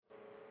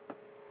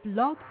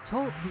Blog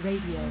Talk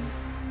Radio.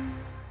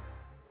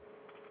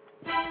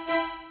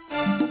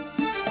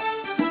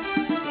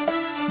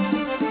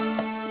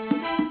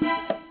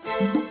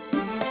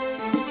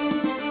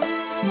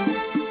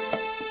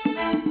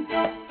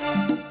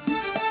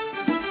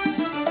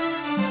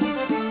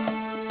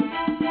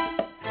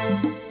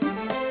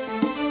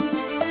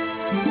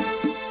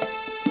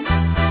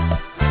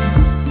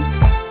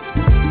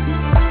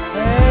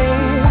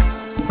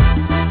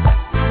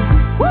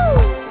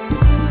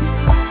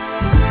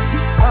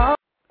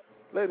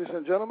 Ladies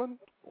and gentlemen,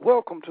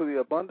 welcome to the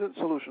Abundant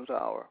Solutions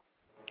Hour.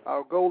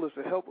 Our goal is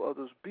to help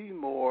others be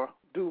more,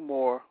 do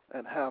more,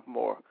 and have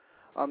more.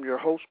 I'm your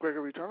host,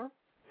 Gregory Turner.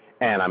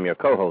 And I'm your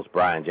co-host,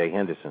 Brian J.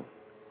 Henderson.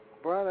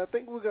 Brian, I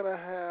think we're going to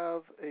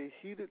have a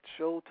heated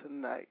show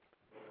tonight.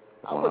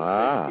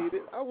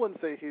 I wouldn't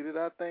say heated.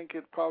 I think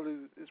it's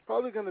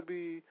probably going to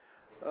be,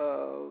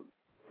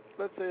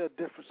 let's say, a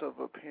difference of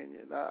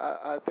opinion.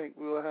 I think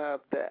we'll have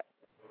that.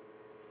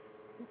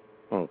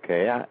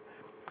 Okay.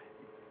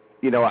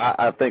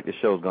 I think the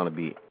show is going to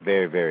be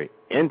very, very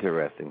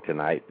interesting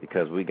tonight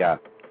because we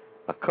got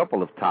a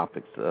couple of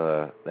topics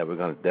that we're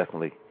going to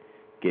definitely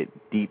get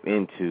deep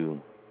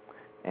into.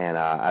 And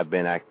I've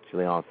been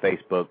actually on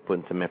Facebook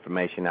putting some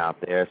information out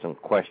there, some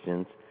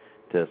questions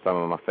to some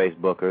of my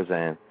Facebookers,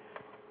 and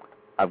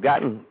I've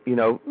gotten,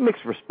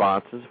 mixed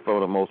responses for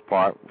the most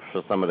part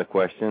for some of the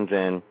questions.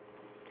 And,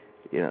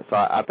 so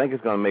I think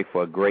it's going to make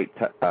for a great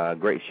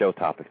show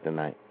topic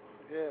tonight.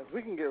 Yes,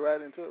 we can get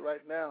right into it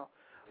right now.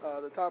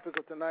 The topic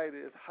of tonight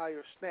is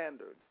higher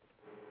standard.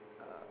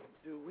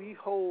 Do we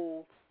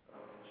hold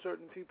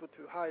certain people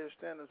to higher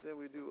standards than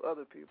we do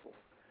other people?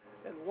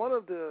 And one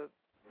of the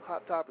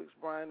hot topics,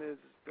 Brian, is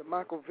the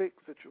Michael Vick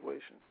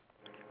situation.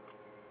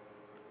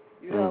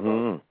 You have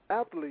an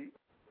athlete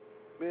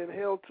being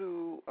held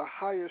to a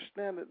higher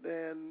standard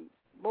than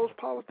most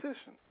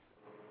politicians.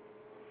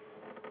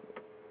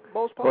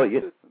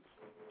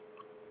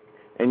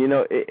 And,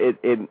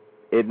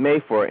 it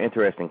made for an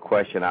interesting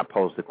question. I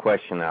posed a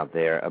question out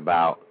there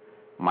about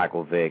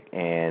Michael Vick,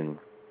 and,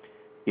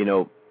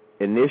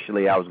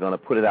 initially I was going to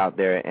put it out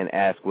there and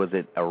ask, was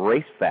it a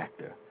race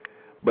factor?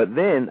 But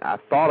then I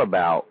thought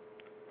about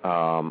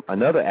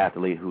another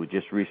athlete who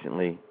just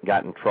recently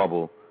got in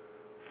trouble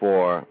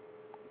for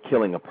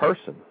killing a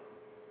person.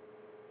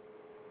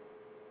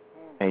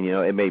 And,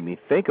 it made me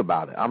think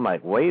about it. I'm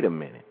like, wait a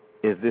minute.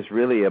 Is this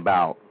really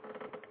about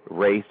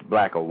race,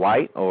 black or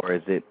white, or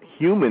is it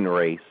human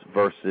race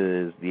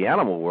versus the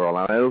animal world?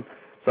 I know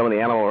some of the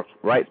animal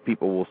rights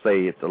people will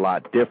say it's a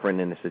lot different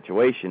in the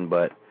situation,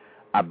 but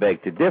I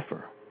beg to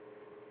differ,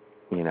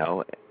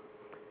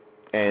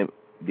 And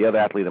the other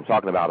athlete I'm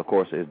talking about, of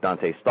course, is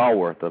Dante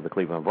Stallworth of the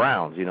Cleveland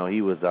Browns.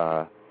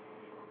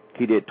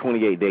 He did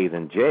 28 days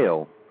in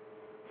jail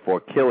for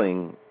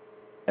killing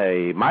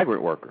a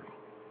migrant worker.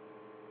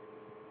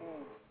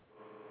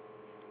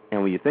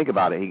 And when you think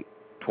about it,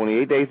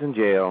 28 days in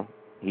jail,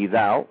 he's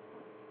out.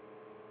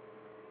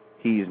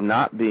 He's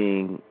not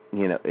being,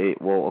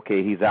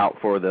 he's out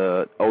for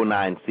the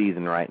 2009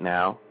 season right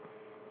now.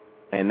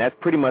 And that's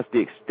pretty much the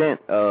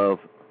extent of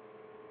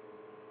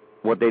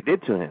what they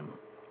did to him.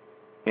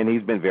 And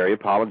he's been very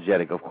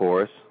apologetic, of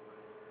course.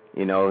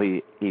 He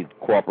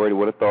cooperated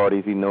with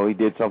authorities. He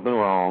did something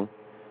wrong.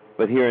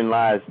 But herein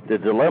lies the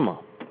dilemma.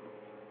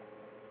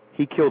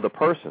 He killed a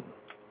person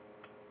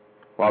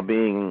while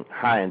being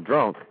high and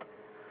drunk.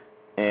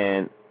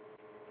 And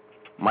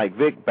Mike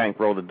Vick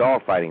bankrolled a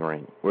dogfighting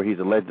ring where he's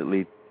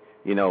allegedly,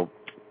 I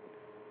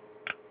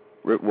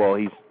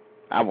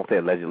won't say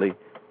allegedly.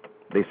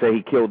 They say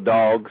he killed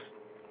dogs.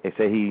 They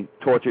say he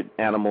tortured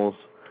animals.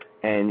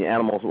 And the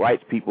animal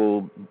rights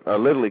people are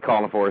literally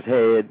calling for his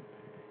head.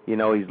 He's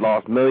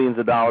lost millions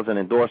of dollars in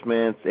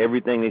endorsements.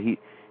 Everything that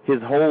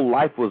his whole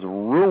life was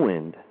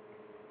ruined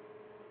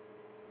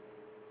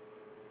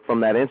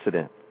from that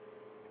incident.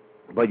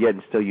 But yet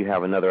and still you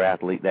have another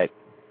athlete that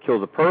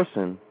kills a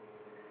person,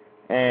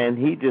 and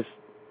he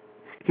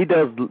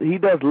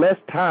does less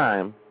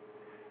time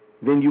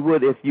than you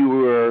would if you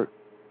were,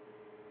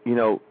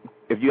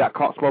 if you got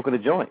caught smoking a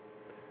joint.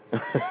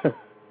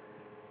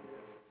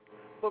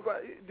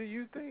 But do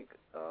you think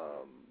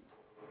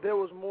there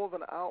was more of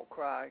an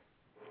outcry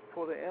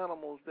for the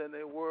animals than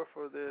there were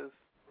for this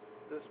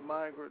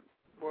migrant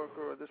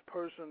worker or this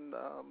person?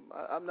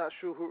 I'm not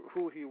sure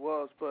who he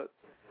was, but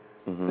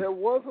there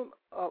wasn't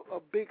a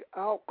big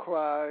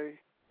outcry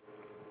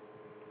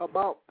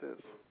about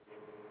this.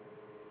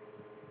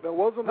 There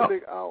wasn't a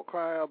big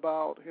outcry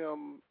about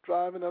him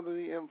driving under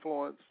the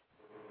influence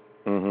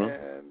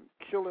and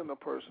killing a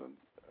person.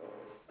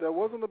 There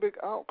wasn't a big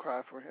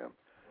outcry for him.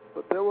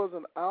 But there was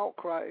an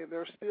outcry, and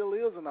there still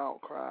is an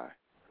outcry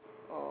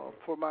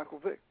for Michael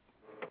Vick.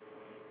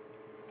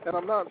 And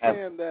I'm not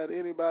saying that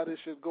anybody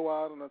should go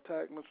out and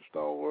attack Mr.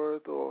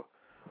 Stallworth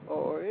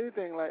or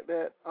anything like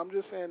that. I'm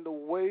just saying the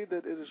way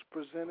that it is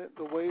presented,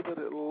 the way that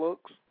it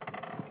looks,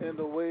 and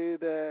the way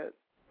that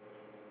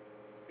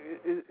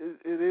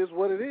it is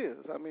what it is.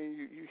 I mean,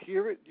 you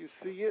hear it, you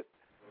see it,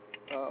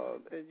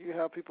 and you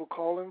have people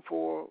calling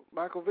for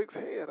Michael Vick's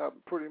head,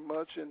 pretty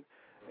much, and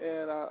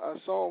And I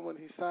saw when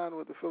he signed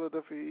with the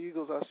Philadelphia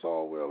Eagles, I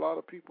saw where a lot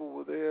of people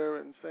were there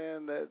and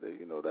saying that,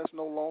 that's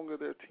no longer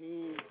their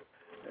team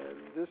and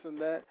this and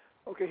that.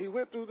 Okay, he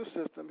went through the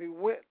system. He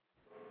went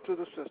to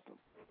the system.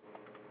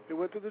 He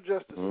went to the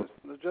justice system.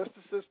 The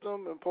justice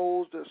system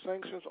imposed their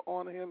sanctions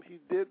on him. He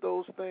did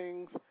those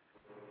things.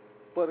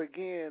 But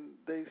again,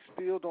 they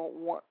still don't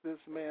want this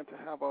man to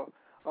have a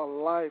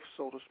life,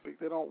 so to speak.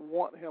 They don't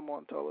want him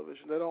on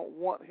television. They don't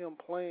want him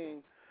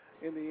playing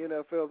in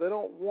the NFL. They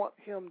don't want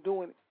him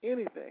doing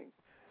anything.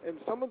 And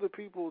some of the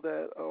people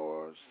that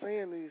are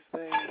saying these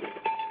things,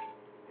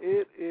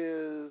 it's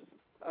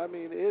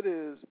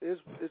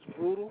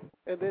brutal.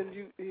 And then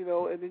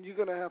and then you're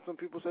going to have some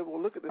people say,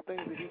 well, look at the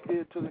things that he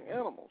did to the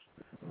animals.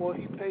 Well,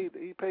 he paid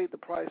the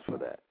price for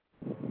that.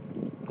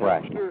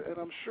 Right. And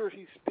I'm sure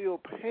he's still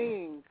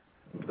paying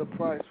the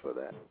price for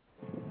that.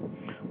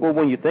 Well,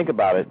 when you think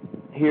about it,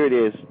 here it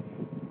is,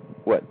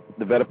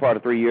 the better part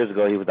of 3 years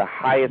ago, he was the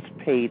highest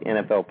paid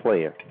NFL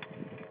player.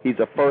 He's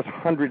the first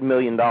 $100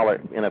 million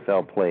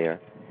NFL player.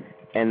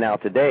 And now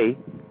today,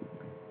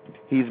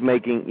 he's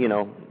making,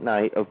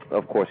 now,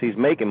 of course, he's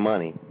making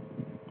money,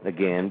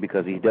 again,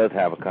 because he does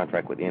have a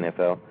contract with the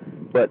NFL,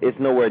 but it's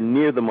nowhere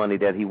near the money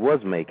that he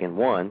was making,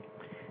 one.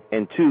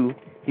 And two,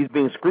 he's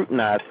being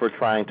scrutinized for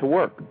trying to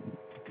work.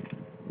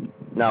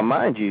 Now,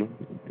 mind you,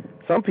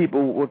 some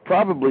people would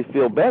probably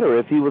feel better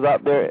if he was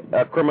out there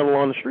a criminal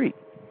on the street,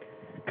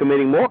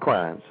 committing more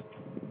crimes.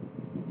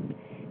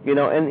 And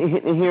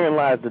herein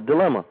lies the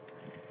dilemma.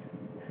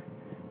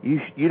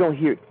 You don't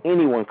hear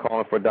anyone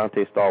calling for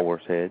Dante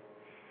Stallworth's head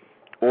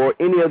or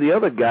any of the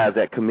other guys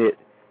that commit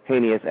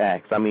heinous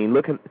acts. I mean,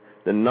 look at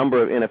the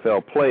number of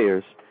NFL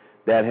players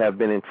that have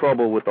been in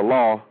trouble with the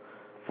law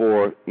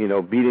for,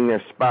 beating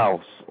their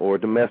spouse or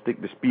domestic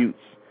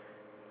disputes,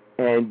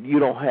 and you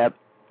don't have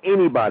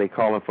anybody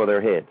calling for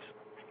their heads.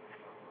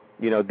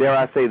 Dare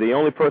I say, the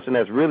only person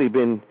that's really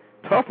been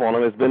tough on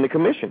them has been the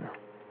commissioner.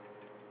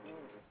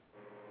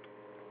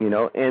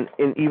 And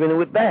even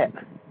with that,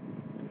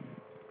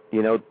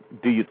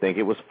 do you think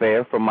it was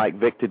fair for Mike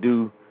Vick to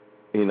do,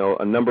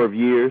 a number of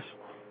years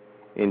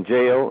in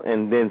jail,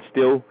 and then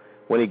still,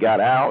 when he got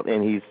out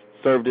and he's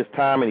served his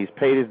time and he's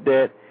paid his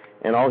debt,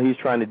 and all he's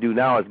trying to do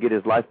now is get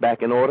his life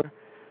back in order,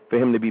 for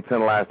him to be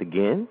penalized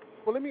again?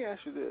 Well, let me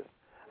ask you this.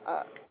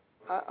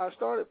 I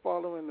started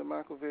following the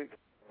Michael Vick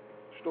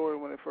story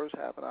when it first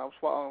happened. I was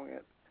following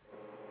it.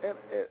 And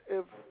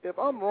if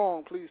I'm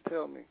wrong, please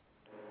tell me.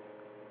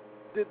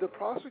 Did the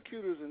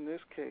prosecutors in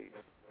this case,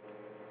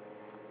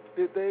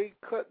 did they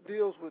cut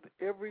deals with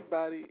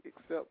everybody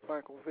except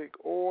Michael Vick?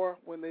 Or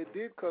when they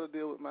did cut a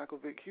deal with Michael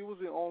Vick, he was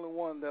the only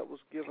one that was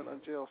given a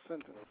jail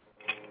sentence?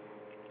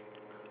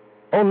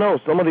 Oh, no,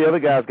 some of the other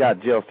guys got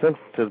jail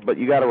sentences, but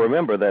you got to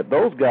remember that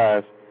those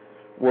guys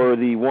were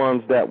the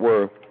ones that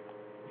were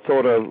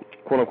sort of,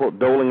 quote-unquote,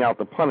 doling out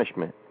the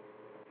punishment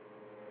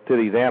to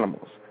these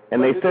animals.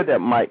 And they said that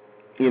Mike,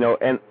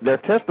 and their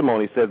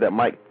testimony said that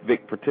Mike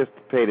Vick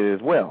participated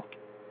as well.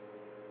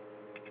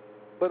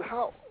 But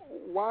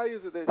why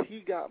is it that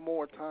he got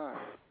more time?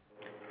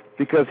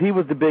 Because he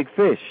was the big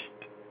fish.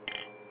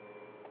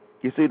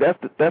 You see, that's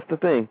the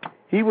thing.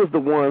 He was the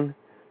one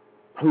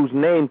whose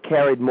name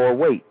carried more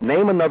weight.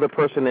 Name another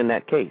person in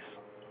that case.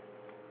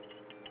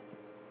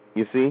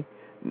 You see?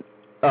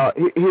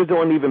 Here's the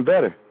one even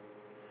better.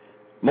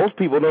 Most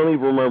people don't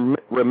even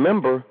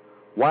remember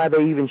why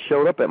they even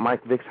showed up at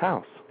Mike Vick's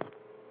house.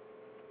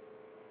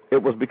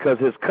 It was because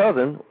his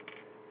cousin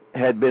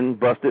had been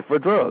busted for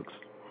drugs.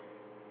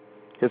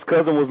 His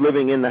cousin was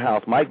living in the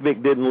house. Mike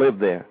Vick didn't live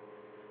there.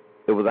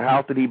 It was a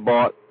house that he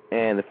bought,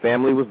 and the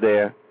family was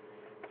there,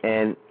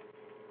 and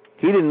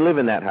he didn't live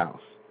in that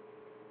house.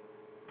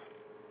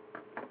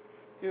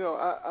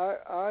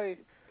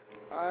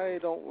 I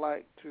don't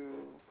like to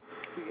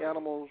see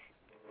animals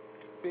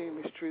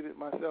being mistreated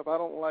myself. I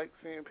don't like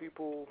seeing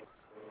people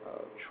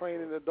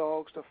training their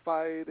dogs to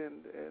fight,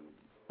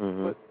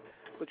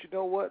 but you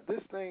know what?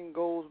 This thing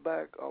goes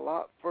back a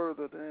lot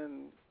further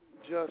than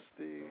just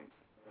the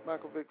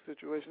Michael Vick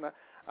situation.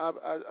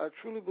 I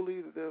truly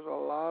believe that there's a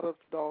lot of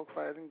dog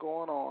fighting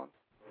going on.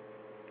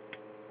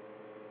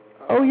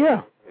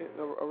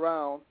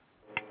 Around,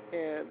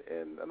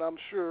 and I'm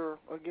sure,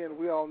 again,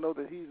 we all know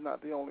that he's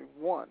not the only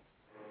one.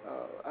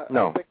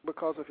 No. I think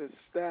because of his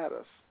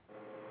status,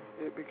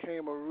 it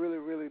became a really,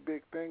 really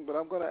big thing. But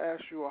I'm going to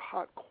ask you a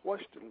hot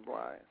question,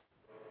 Brian.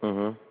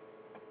 Mm-hmm.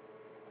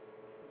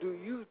 Do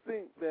you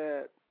think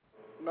that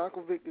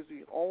Michael Vick is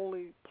the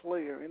only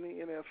player in the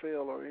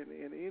NFL or in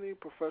any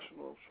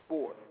professional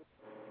sport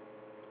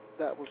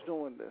that was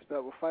doing this,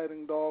 that were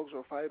fighting dogs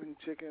or fighting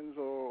chickens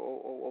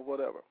or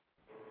whatever?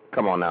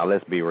 Come on now,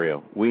 let's be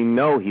real. We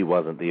know he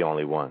wasn't the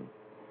only one.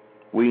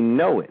 We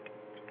know it.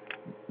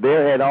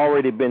 There had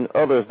already been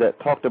others that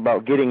talked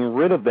about getting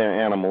rid of their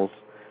animals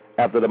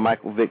after the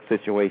Michael Vick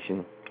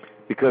situation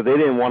because they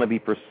didn't want to be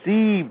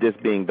perceived as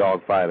being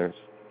dog fighters.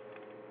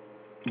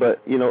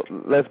 But,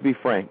 let's be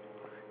frank.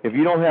 If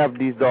you don't have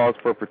these dogs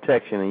for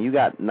protection and you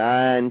got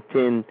 9,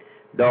 10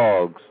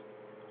 dogs,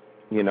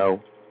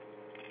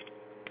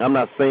 I'm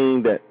not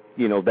saying that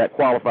that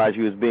qualifies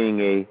you as being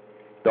a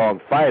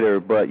dog fighter.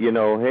 But,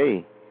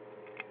 hey,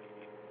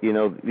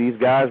 these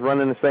guys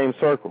run in the same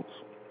circles.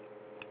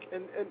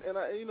 And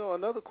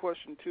another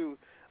question, too.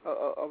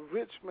 A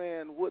rich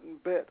man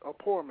wouldn't bet a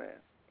poor man.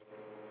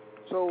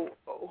 So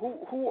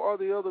who are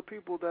the other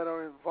people that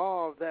are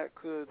involved that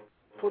could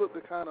put up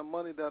the kind of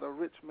money that a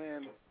rich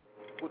man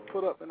would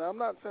put up? And I'm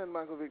not saying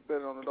Michael Vick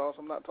betted on the dogs.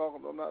 I'm not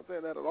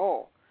saying that at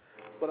all.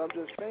 But I'm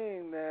just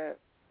saying that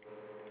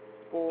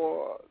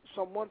for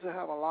someone to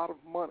have a lot of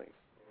money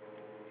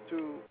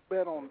to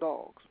bet on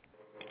dogs,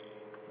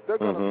 they're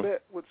going to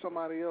bet with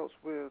somebody else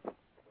with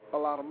a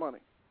lot of money.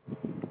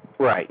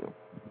 Right,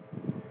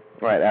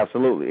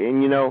 absolutely.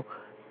 And,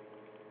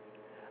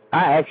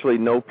 I actually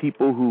know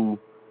people who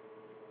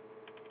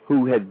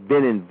had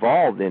been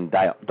involved in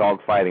dog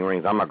fighting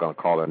rings. I'm not going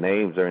to call their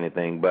names or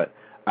anything, but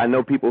I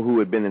know people who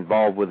had been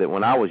involved with it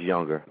when I was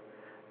younger.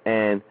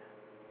 And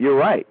you're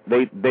right.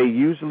 They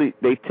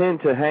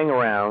tend to hang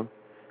around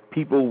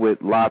people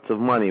with lots of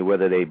money,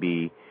 whether they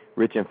be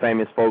rich and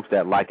famous folks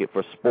that like it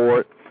for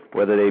sport,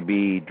 whether they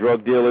be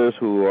drug dealers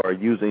who are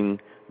using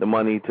the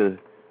money to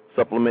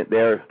supplement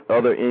their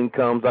other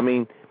incomes. I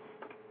mean,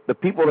 the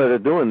people that are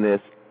doing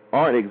this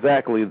aren't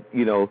exactly,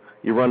 your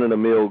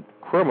run-of-the-mill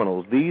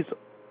criminals.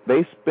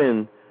 They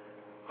spend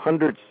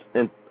hundreds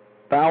and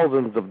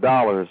thousands of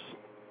dollars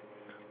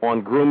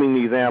on grooming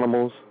these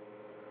animals,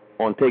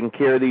 on taking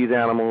care of these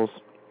animals.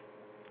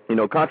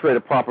 Contrary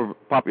to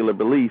popular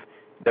belief,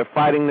 they're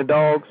fighting the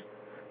dogs,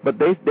 but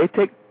they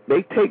take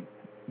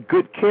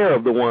good care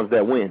of the ones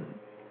that win.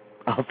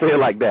 I'll say it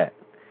like that.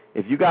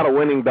 If you got a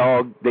winning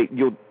dog,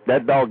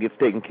 that dog gets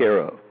taken care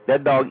of.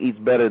 That dog eats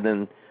better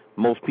than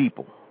most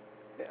people.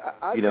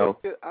 I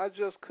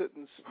just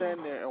couldn't stand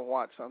there and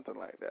watch something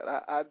like that.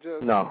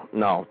 No,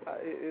 not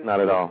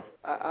at all.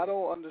 I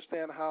don't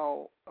understand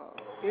how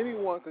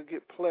anyone could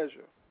get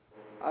pleasure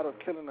out of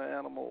killing an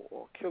animal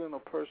or killing a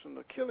person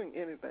or killing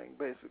anything,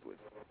 basically.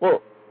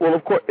 Well,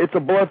 of course, it's a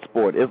blood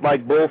sport. It's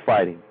like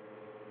bullfighting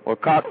or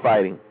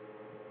cockfighting.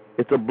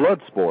 It's a blood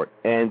sport,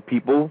 and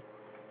people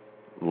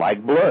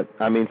like blood.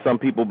 I mean, some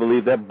people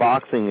believe that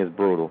boxing is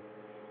brutal,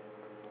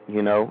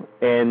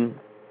 and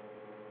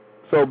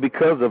so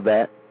because of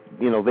that,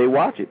 they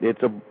watch it.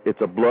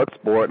 It's a blood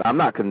sport. I'm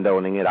not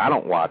condoning it. I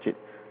don't watch it.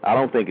 I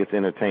don't think it's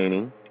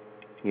entertaining.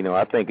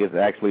 I think it's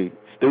actually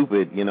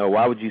stupid.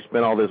 Why would you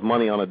spend all this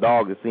money on a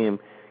dog to see him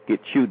get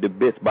chewed to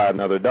bits by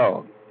another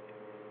dog?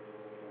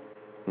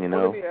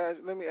 Well,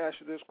 let me ask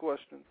you this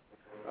question.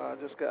 I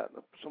just got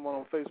someone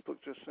on Facebook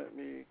just sent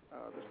me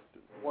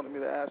wanted me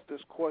to ask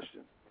this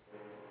question.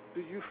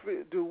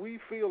 Do we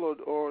feel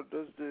or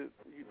does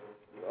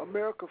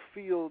America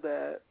feel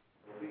that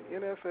the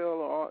NFL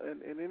or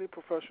in any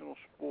professional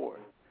sport,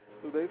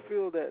 do they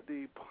feel that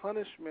the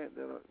punishment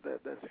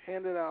that's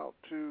handed out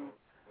to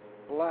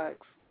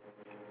blacks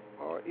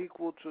are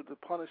equal to the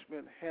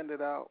punishment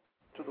handed out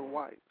to the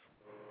whites?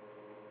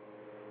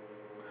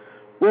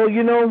 Well,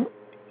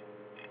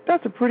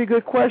 that's a pretty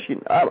good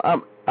question.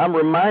 I'm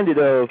reminded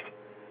of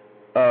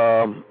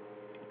a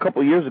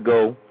couple of years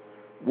ago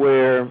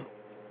where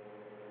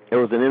there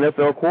was an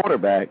NFL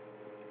quarterback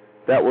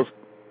that was,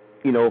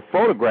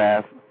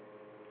 photographed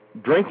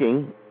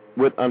drinking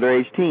with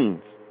underage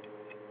teens.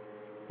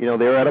 They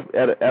were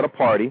at a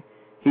party.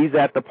 He's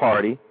at the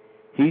party.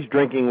 He's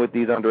drinking with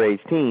these underage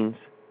teens.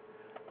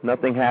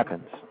 Nothing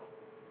happens.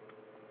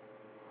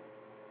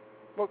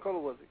 What color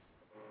was he?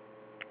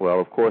 Well,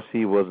 of course,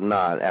 he was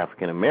not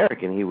African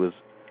American. He was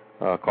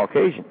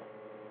Caucasian.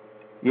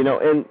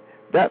 And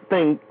that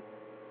thing,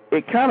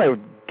 it kind of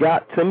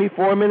got to me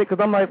for a minute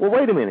because I'm like, well,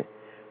 wait a minute.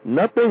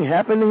 Nothing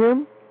happened to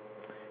him?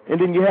 And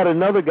then you had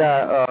another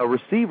guy, a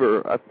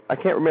receiver, I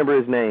can't remember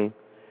his name,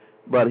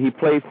 but he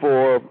played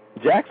for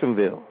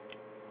Jacksonville.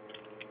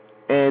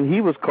 And he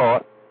was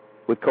caught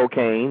with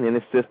cocaine in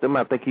his system.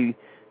 I think he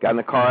got in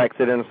a car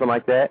accident or something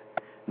like that.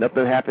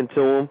 Nothing happened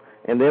to him.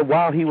 And then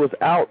while he was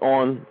out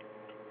on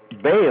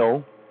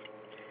bail,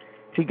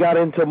 he got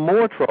into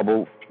more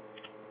trouble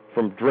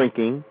from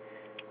drinking,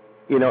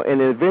 and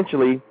then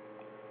eventually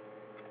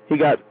he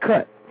got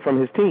cut from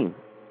his team.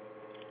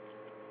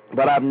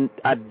 But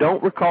I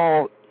don't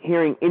recall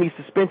hearing any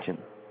suspension.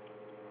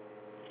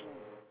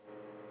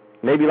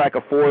 Maybe like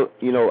a 4,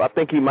 I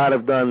think he might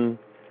have done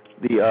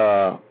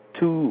the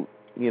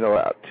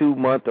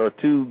 2-month or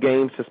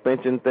 2-game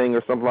suspension thing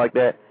or something like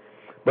that,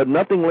 but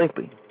nothing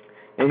lengthy.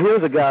 And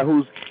here's a guy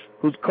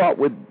who's caught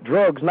with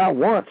drugs not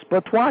once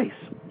but twice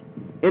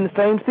in the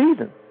same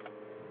season.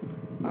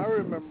 I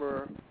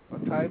remember a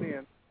tight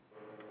end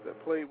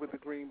that played with the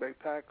Green Bay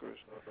Packers.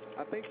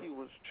 I think he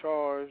was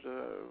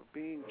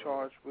being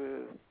charged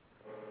with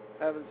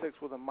having sex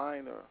with a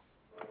minor.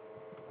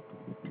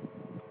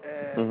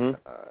 And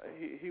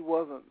he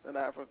wasn't an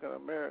African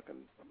American.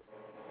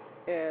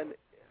 And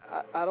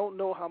I don't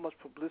know how much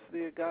publicity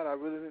it got. I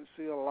really didn't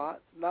see a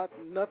lot.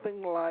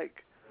 Nothing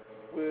like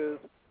with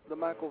the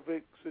Michael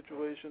Vick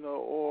situation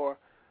or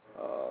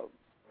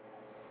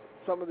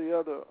some of the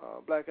other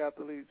black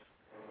athletes.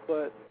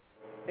 But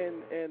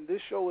And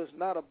this show is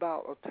not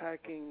about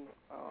attacking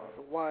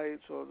the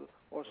whites or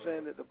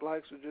saying that the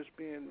blacks are just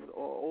being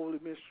overly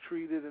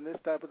mistreated and this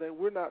type of thing.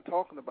 We're not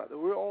talking about that.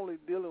 We're only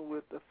dealing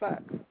with the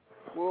facts.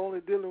 We're only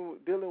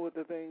dealing with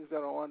the things that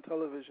are on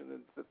television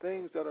and the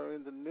things that are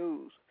in the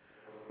news.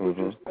 We're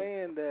just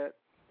saying that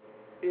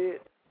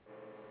it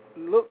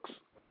looks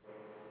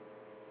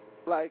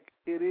like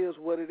it is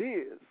what it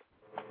is.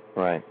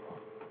 Right.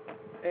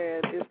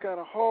 And it's kind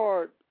of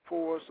hard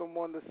for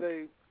someone to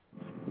say,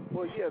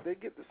 well, yeah, they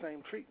get the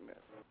same treatment.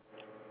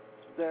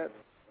 That's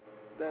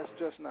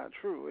just not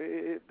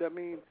true. I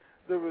mean,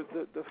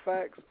 the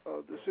facts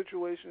of the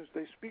situations,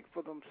 they speak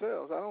for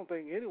themselves. I don't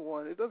think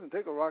it doesn't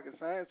take a rocket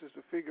scientist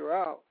to figure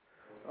out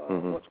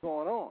what's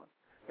going on.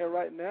 And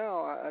right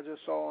now, I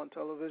just saw on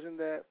television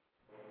that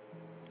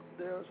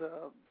there's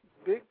a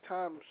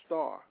big-time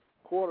star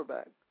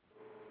quarterback.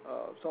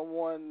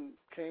 Someone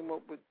came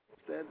up with,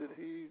 said that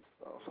he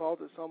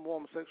assaulted some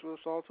woman, sexual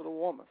assaulted a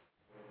woman.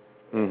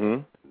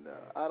 And,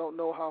 I don't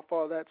know how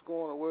far that's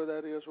going or where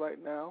that is right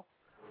now,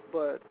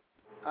 but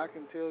I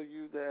can tell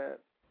you that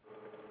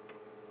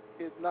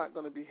it's not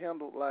going to be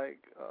handled like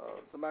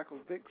the Michael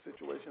Vick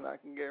situation. I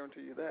can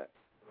guarantee you that.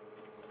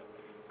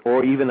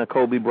 Or even a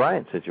Kobe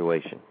Bryant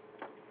situation.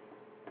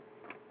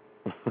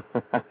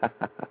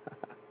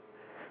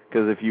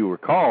 Because if you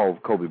recall,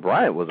 Kobe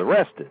Bryant was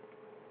arrested.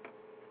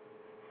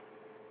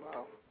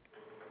 Wow.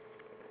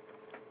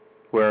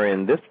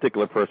 Wherein this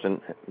particular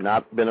person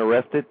not been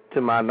arrested,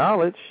 to my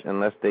knowledge,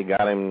 unless they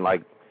got him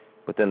like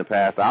within the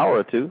past hour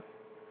or two.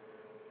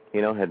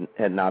 You know,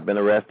 had not been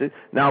arrested.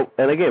 Now,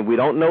 and again, we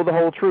don't know the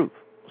whole truth,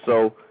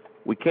 so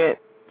we can't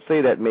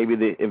say that maybe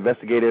the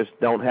investigators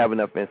don't have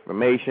enough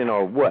information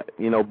or what,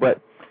 you know,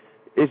 but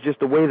it's just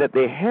the way that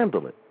they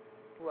handle it.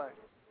 Right.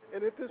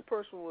 And if this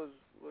person was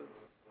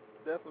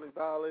definitely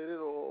violated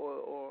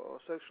or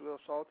sexually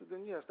assaulted,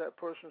 then yes, that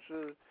person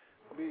should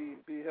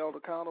be held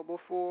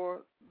accountable for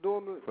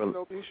doing the, you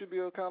know, he should be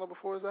accountable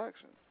for his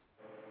actions.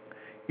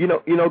 You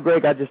know,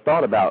 Greg, I just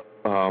thought about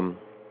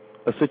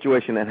a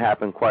situation that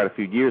happened quite a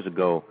few years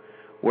ago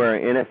where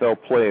an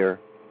NFL player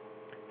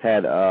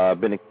had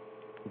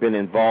been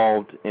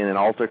involved in an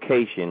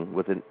altercation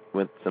with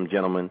some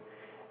gentlemen,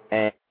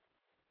 and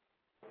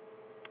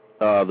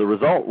the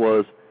result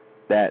was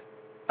that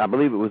I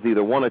believe it was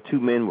either one or two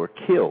men were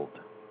killed.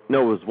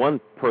 No, it was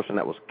one person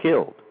that was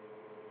killed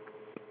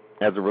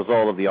as a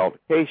result of the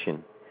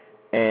altercation,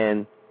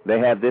 and they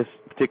had this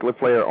particular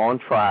player on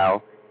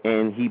trial,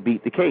 and he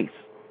beat the case.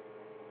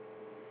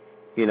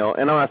 You know,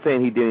 and I'm not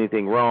saying he did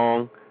anything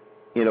wrong,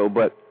 you know,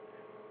 but,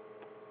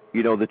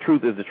 you know, the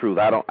truth is the truth.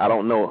 I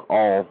don't know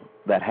all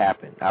that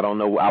happened. I don't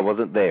know. I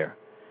wasn't there.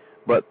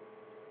 But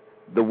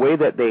the way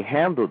that they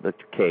handled the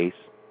case,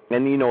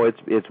 and, you know,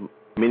 it's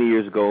many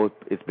years ago,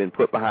 it's been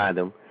put behind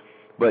them,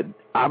 but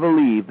I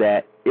believe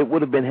that it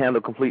would have been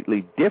handled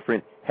completely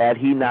different had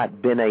he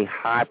not been a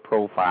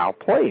high-profile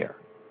player.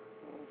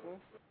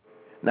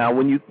 Now,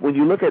 when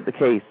you look at the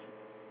case,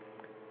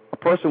 a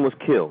person was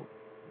killed.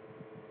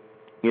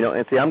 You know,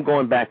 and see, I'm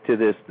going back to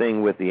this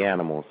thing with the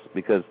animals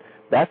because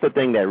that's the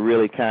thing that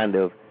really kind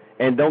of,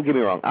 and don't get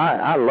me wrong,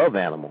 I love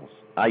animals.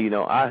 I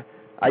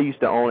used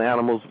to own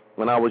animals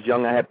when I was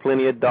young. I had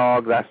plenty of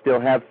dogs. I still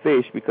have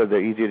fish because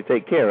they're easier to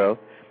take care of,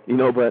 you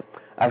know, but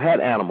I've had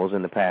animals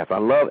in the past. I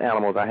love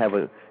animals. I have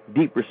a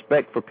deep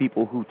respect for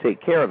people who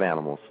take care of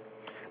animals.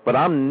 But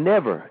I'm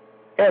never,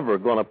 ever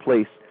going to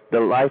place the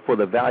life or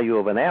the value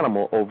of an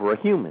animal over a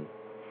human.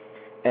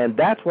 And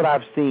that's what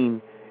I've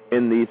seen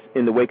in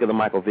the wake of the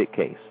Michael Vick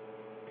case.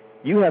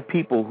 You have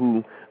people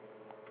who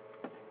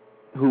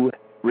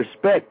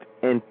respect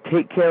and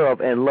take care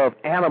of and love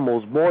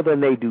animals more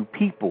than they do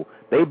people.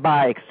 They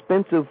buy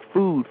expensive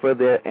food for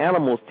their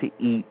animals to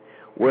eat,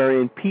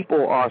 wherein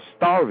people are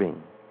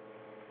starving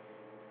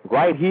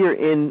right here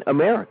in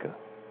America.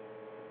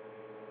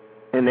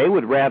 And they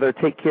would rather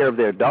take care of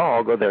their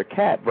dog or their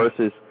cat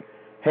versus,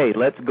 hey,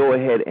 let's go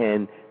ahead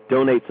and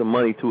donate some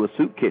money to a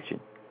soup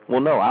kitchen. Well,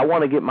 no, I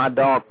want to get my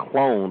dog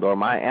cloned or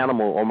my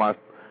animal or my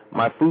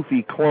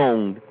foofy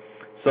cloned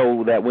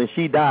so that when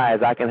she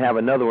dies, I can have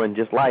another one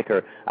just like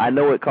her. I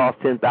know it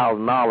costs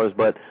 $10,000,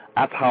 but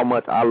that's how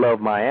much I love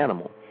my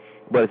animal.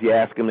 But if you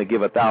ask them to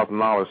give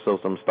 $1,000 so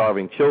some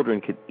starving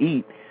children could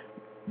eat,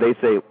 they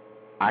say,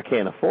 I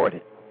can't afford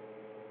it.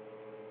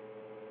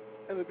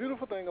 And the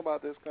beautiful thing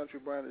about this country,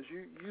 Brian, is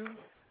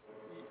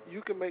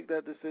you can make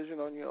that decision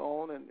on your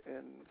own,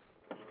 and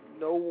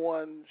no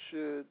one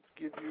should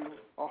give you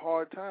a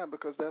hard time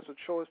because that's a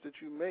choice that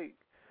you make.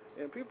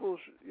 And people,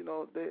 you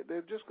know,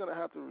 they're just going to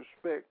have to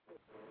respect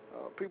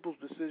people's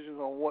decisions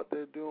on what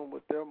they're doing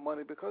with their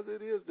money because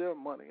it is their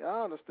money.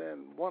 I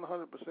understand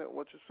 100%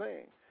 what you're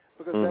saying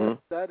because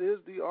that is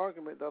the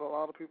argument that a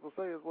lot of people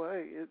say is, well,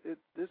 hey,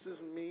 this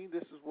isn't me.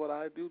 This is what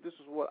I do. This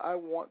is what I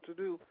want to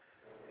do.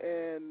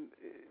 And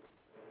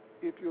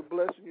if you're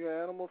blessing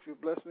your animal, if you're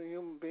blessing a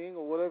human being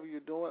or whatever you're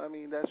doing, I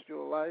mean, that's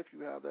your life.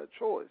 You have that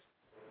choice.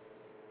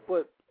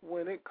 But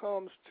when it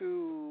comes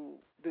to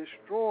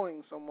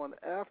destroying someone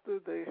after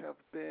they have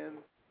been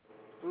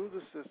through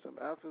the system,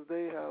 after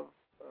they have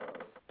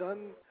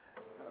done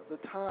the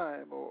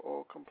time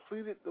or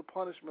completed the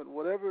punishment,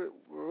 wherever it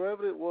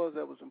was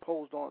that was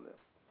imposed on them,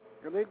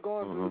 and they've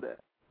gone through that.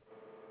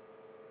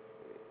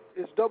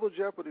 It's double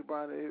jeopardy,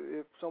 Brian,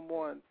 if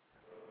someone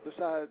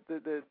decides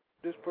that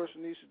this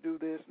person needs to do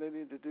this and they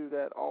need to do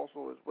that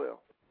also as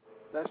well.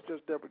 That's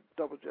just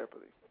double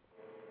jeopardy.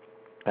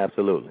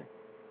 Absolutely.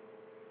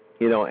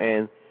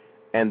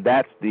 And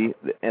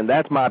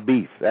that's my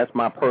beef. That's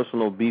my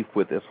personal beef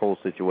with this whole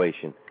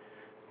situation.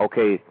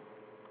 Okay,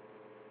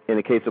 in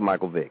the case of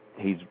Michael Vick,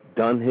 he's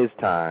done his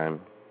time.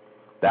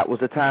 That was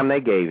the time they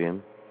gave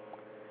him.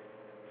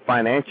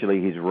 Financially,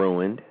 he's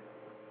ruined.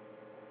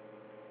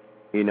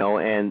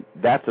 And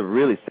that's a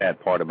really sad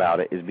part about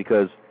it, is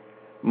because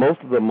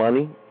most of the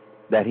money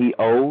that he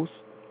owes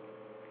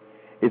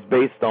is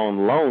based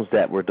on loans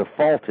that were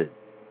defaulted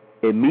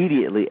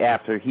immediately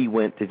after he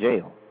went to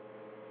jail.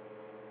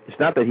 It's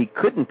not that he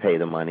couldn't pay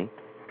the money.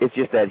 It's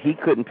just that he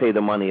couldn't pay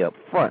the money up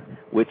front,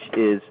 which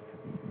is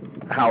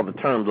how the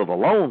terms of the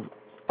loan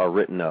are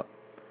written up,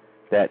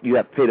 that you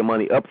have to pay the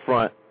money up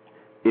front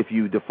if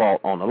you default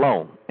on the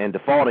loan. And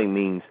defaulting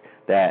means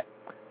that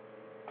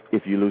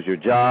if you lose your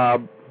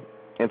job,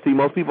 and see,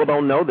 most people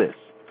don't know this.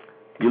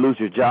 You lose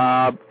your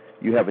job,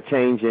 you have a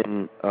change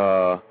in,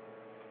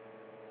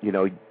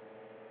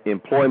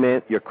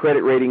 employment, your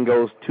credit rating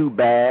goes too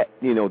bad,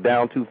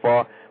 down too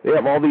far. They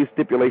have all these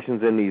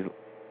stipulations in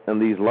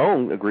these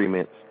loan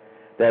agreements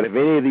that if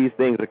any of these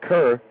things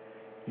occur,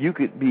 you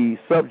could be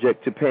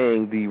subject to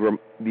paying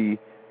the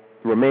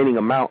remaining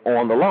amount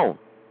on the loan.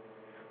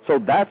 So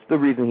that's the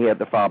reason he had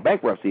to file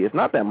bankruptcy. It's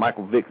not that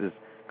Michael Vick is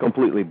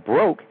completely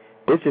broke.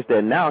 It's just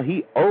that now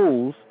he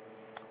owes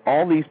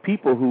all these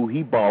people who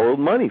he borrowed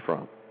money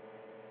from.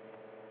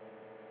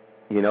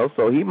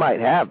 So he might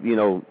have,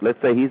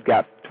 let's say he's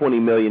got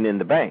 $20 million in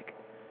the bank,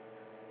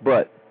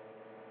 but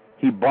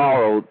he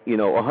borrowed,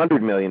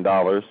 $100 million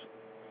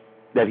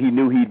that he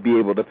knew he'd be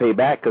able to pay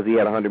back because he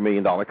had a $100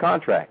 million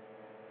contract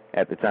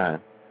at the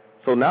time.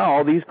 So now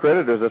all these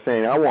creditors are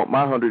saying, I want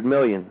my $100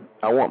 million.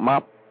 I want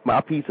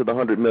my piece of the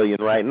 $100 million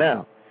right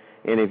now.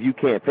 And if you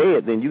can't pay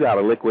it, then you got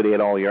to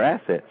liquidate all your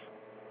assets.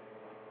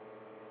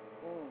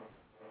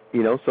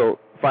 So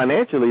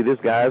financially, this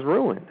guy is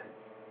ruined.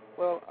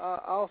 Well,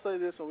 I'll say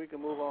this, and we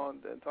can move on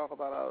and talk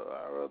about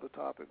our other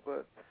topic.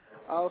 But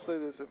I'll say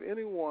this: if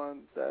anyone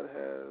that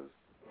has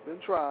been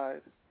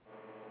tried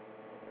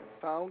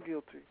and found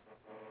guilty,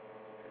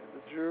 and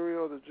the jury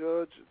or the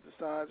judge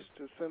decides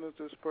to sentence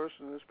this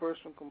person, and this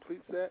person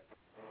completes that,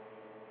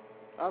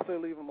 I'll say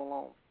leave them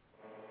alone.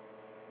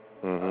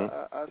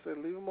 I say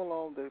leave them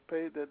alone. They've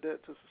paid their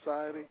debt to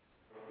society.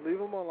 Leave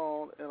them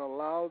alone and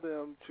allow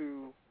them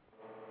to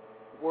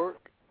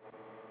work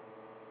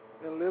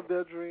and live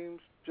their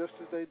dreams just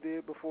as they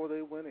did before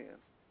they went in.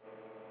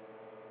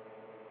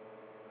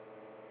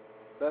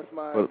 That's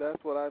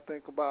what I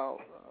think about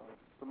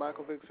the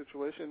Michael Vick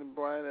situation. And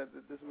Brian,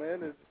 this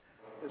man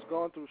has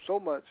gone through so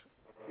much.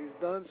 He's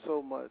done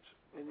so much,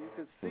 and you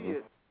can see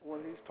it when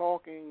he's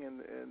talking,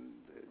 and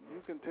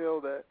you can tell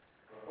that,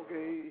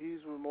 okay, he's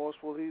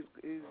remorseful.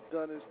 He's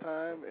done his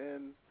time,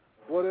 and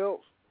what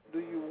else do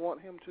you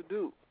want him to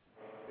do?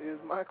 Is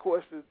my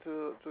question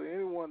to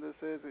anyone that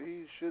says that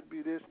he should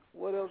be this.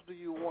 What else do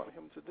you want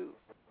him to do?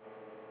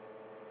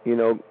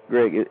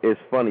 Greg, it's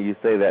funny you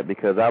say that,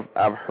 because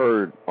I've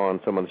heard on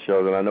some of the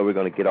shows, and I know we're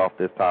going to get off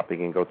this topic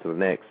and go to the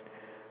next,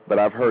 but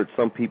I've heard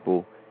some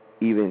people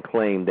even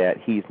claim that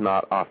he's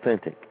not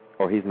authentic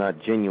or he's not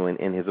genuine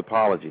in his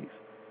apologies.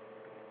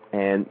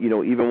 And,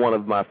 even one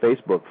of my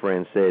Facebook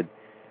friends said,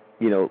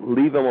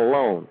 leave him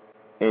alone.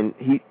 And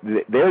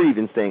they're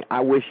even saying,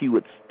 I wish he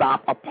would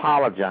stop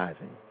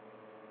apologizing.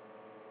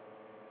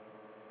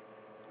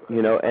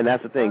 And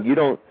that's the thing. You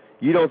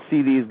don't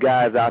see these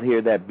guys out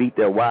here that beat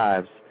their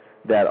wives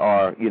that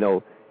are,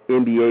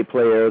 NBA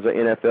players or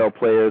NFL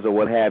players or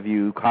what have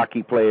you,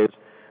 hockey players,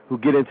 who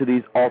get into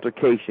these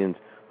altercations,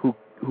 who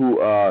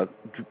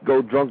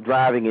go drunk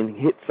driving and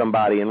hit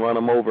somebody and run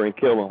them over and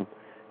kill them.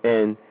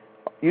 And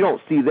you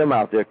don't see them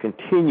out there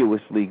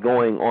continuously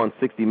going on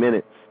 60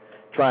 Minutes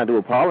trying to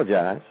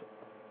apologize.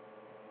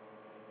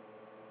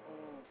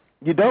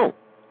 You don't.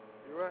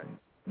 You're right.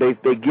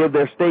 They give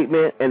their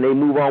statement and they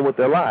move on with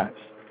their lives.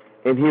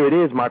 And here it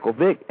is, Michael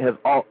Vick has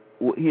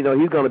he's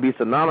going to be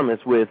synonymous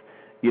with,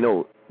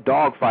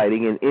 dog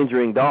fighting and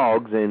injuring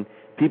dogs, and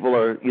people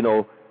are,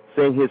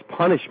 saying his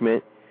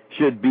punishment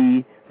should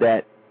be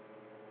that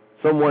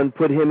someone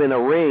put him in a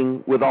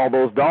ring with all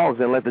those dogs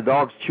and let the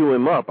dogs chew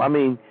him up. I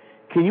mean,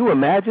 can you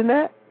imagine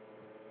that?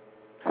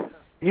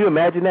 Can you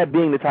imagine that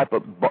being the type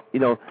of,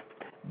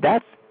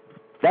 that's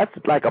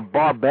like a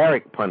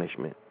barbaric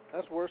punishment.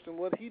 That's worse than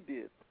what he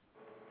did.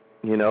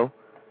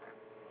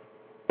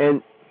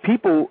 And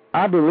people,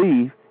 I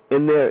believe,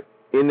 in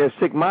their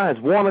sick minds,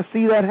 want to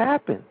see that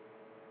happen.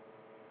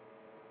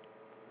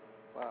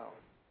 Wow.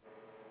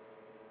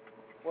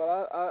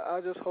 Well,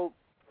 I just hope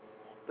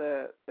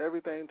that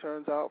everything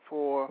turns out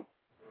for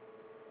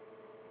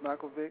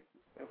Michael Vick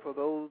and for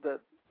those that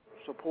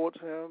supports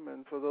him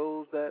and for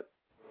those that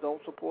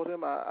don't support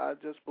him. I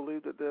just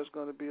believe that there's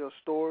going to be a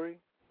story,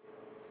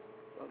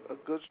 a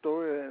good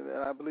story, and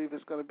I believe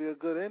it's going to be a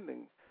good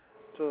ending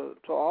to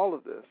all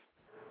of this.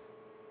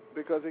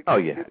 Because it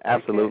can't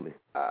absolutely.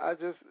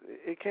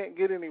 It can't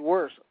get any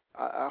worse.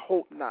 I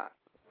hope not.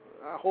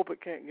 I hope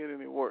it can't get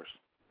any worse.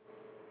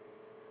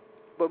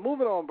 But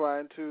moving on,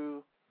 Brian,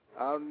 to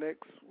our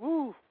next.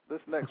 This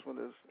next one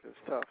is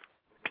tough.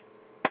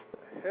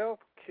 Health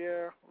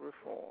care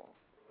reform.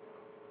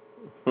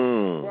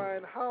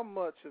 Brian, how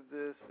much of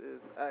this is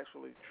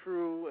actually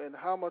true, and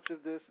how much of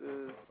this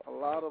is a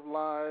lot of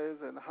lies,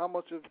 and how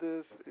much of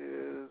this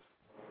is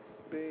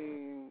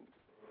being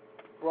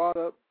brought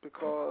up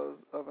because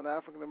of an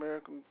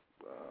African-American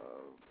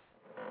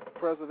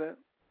president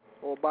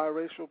or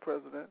biracial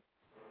president?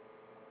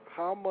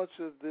 How much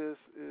of this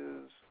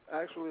is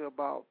actually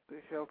about the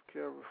health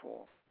care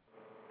reform?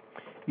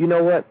 You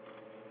know what?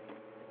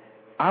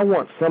 I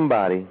want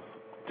somebody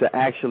to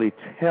actually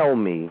tell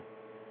me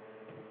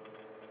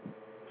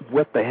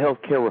what the health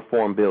care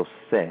reform bill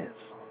says.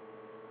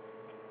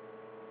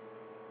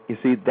 You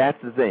see, that's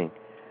the thing.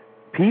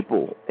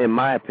 People, in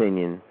my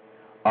opinion,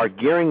 are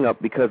gearing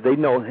up because they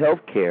know health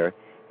care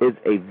is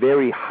a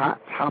very hot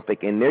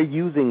topic, and they're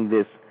using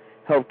this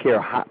health care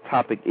hot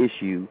topic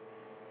issue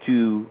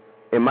to,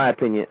 in my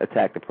opinion,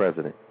 attack the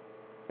president,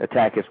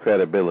 attack his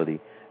credibility,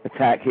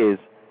 attack his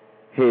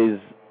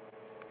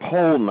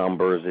poll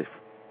numbers, if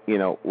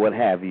what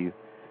have you.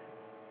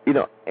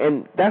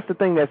 And that's the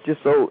thing that's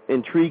just so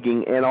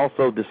intriguing and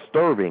also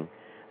disturbing,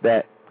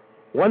 that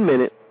one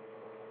minute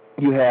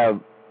you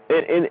have,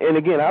 and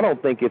again, I don't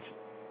think it's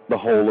the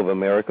whole of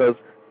America,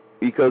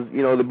 because,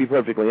 to be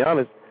perfectly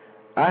honest,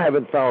 I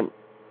haven't found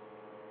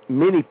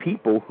many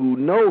people who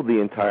know the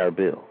entire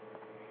bill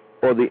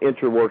or the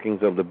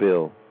interworkings of the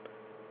bill.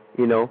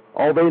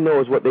 All they know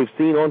is what they've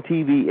seen on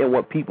TV and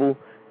what people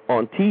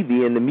on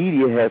TV and the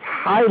media has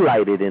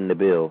highlighted in the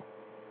bill.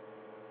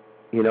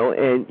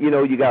 And,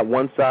 you got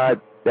one side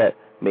that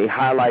may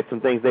highlight some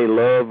things they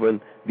love,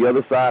 and the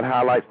other side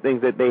highlights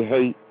things that they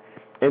hate.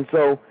 And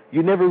so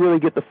you never really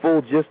get the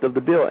full gist of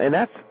the bill. And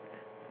that's,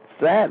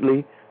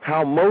 sadly,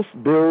 how most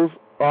bills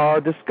are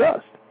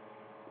discussed.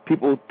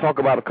 People talk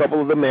about a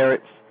couple of the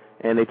merits,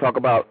 and they talk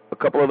about a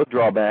couple of the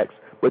drawbacks,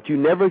 but you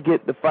never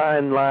get the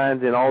fine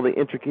lines and all the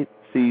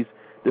intricacies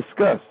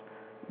discussed.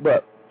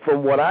 But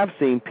from what I've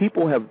seen,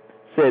 people have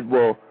said,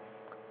 well,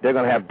 they're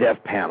going to have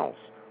death panels.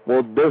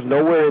 Well, there's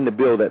nowhere in the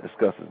bill that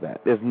discusses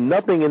that. There's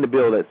nothing in the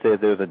bill that says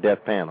there's a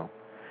death panel.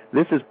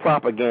 This is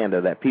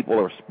propaganda that people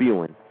are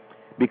spewing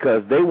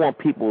because they want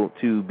people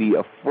to be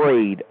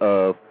afraid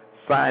of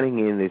signing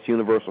in this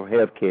universal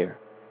health care.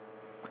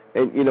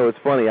 And, it's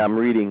funny, I'm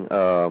reading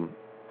some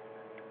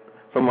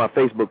of my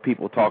Facebook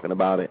people talking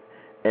about it,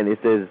 and it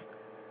says,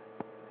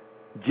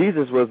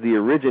 Jesus was the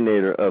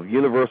originator of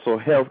universal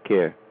health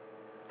care.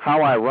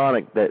 How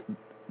ironic that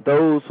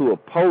those who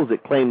oppose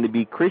it claim to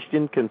be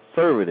Christian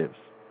conservatives.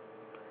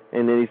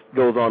 And then he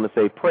goes on to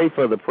say, pray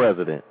for the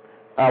president.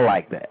 I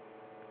like that.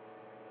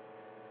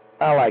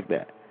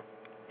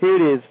 Here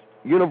it is,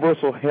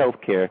 universal health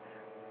care,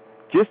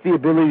 just the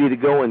ability to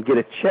go and get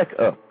a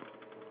checkup.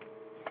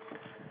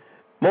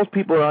 Most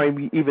people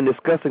aren't even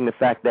discussing the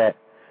fact that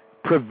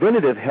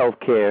preventative health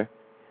care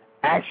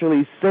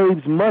actually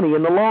saves money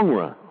in the long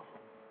run.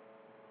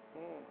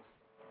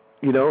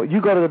 You go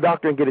to the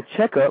doctor and get a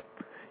checkup,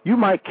 you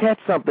might catch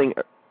something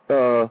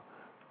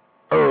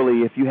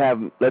early if you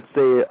have, let's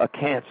say, a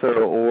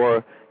cancer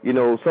or,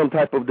 some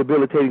type of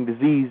debilitating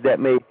disease that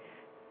may,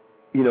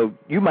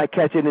 you might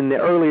catch it in the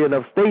early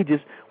enough stages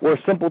where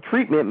simple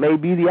treatment may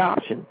be the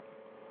option.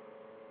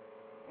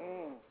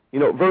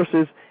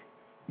 Versus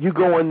you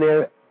go in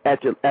there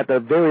at the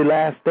very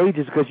last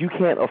stages because you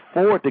can't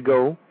afford to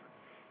go,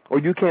 or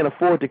you can't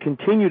afford to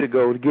continue to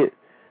go to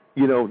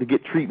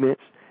get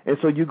treatments. And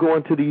so you go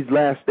into these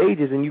last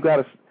stages and you got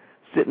to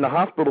sit in the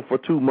hospital for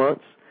 2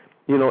 months,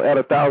 at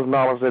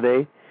 $1,000 a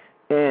day,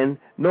 and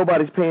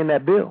nobody's paying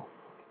that bill.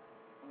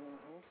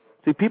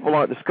 See, people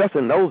aren't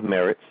discussing those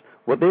merits.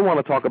 What they want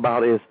to talk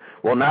about is,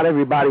 well, not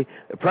everybody.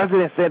 The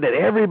president said that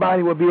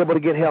everybody will be able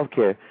to get health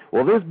care.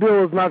 Well, this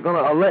bill is not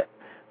going to let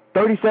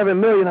 37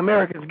 million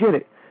Americans get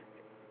it.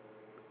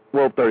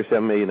 Well,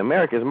 37 million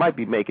Americans might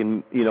be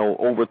making,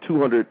 over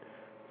 200,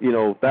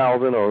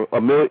 thousand or a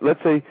million.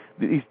 Let's say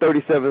these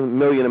 37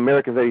 million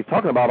Americans that he's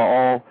talking about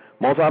are all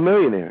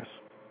multimillionaires.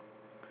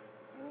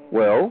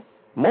 Well,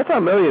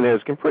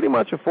 multimillionaires can pretty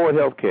much afford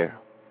health care.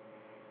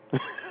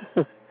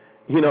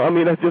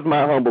 That's just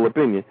my humble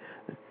opinion.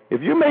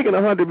 If you're making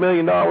 $100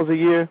 million a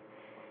year,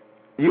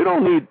 you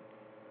don't need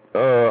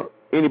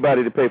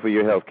anybody to pay for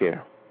your health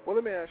care. Well,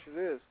 let me ask you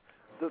this.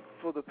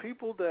 For the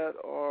people that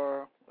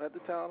are at the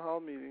town hall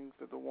meetings,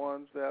 the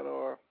ones that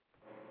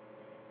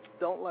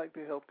don't like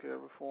the health care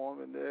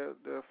reform, and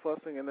they're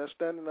fussing and they're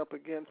standing up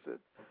against it,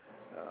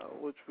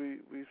 which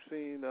we've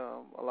seen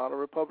a lot of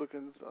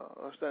Republicans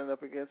are standing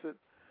up against it.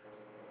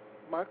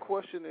 My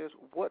question is,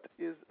 what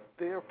is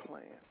their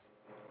plan?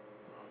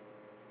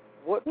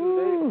 What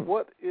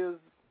is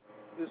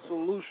the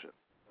solution?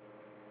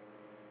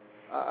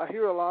 I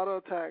hear a lot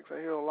of attacks. I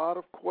hear a lot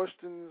of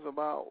questions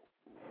about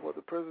what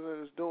the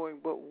president is doing,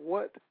 but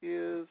what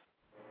is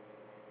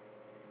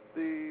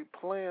the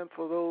plan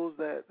for those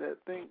that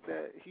think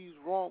that he's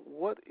wrong?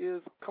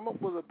 Come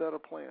up with a better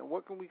plan.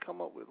 What can we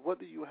come up with? What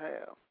do you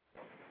have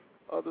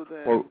other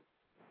than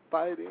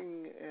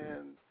fighting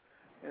and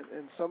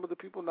some of the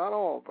people, not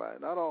all,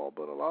 Brian, not all,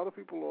 but a lot of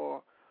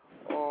people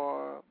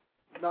are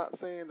not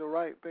saying the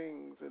right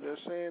things, and they're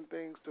saying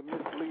things to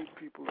mislead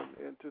people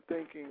into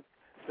thinking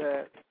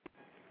that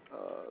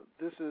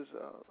this is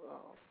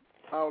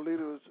our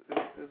leader is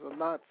a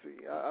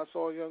Nazi. I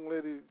saw a young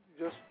lady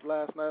just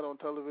last night on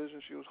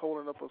television. She was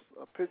holding up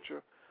a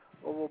picture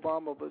of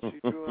Obama, but she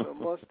drew in a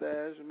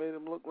mustache and made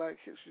him look like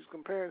she's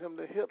comparing him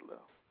to Hitler.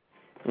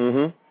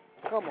 Mm-hmm.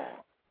 Come on.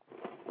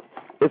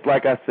 It's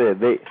like I said,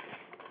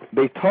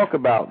 they talk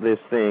about this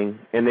thing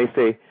and they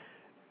say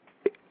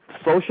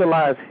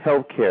socialized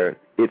healthcare.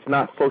 It's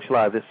not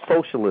socialized, it's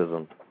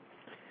socialism.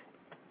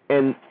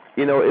 And,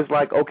 it's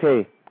like,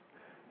 okay,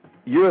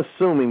 you're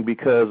assuming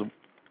because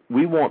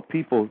we want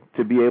people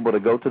to be able to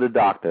go to the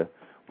doctor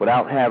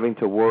without having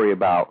to worry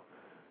about,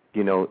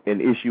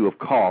 an issue of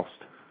cost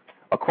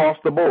across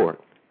the board.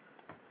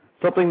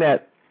 Something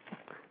that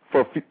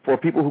for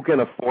people who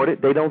can afford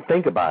it, they don't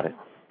think about it.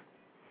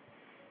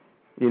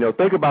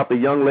 Think about the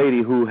young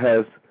lady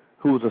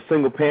who's a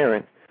single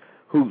parent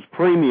whose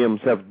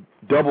premiums have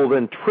doubled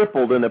and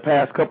tripled in the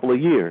past couple of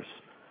years,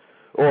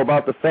 or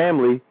about the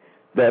family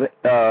that's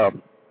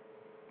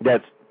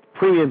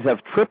premiums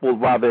have tripled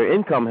while their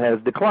income has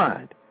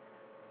declined.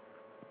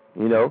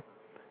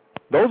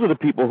 Those are the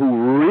people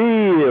who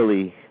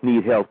really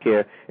need health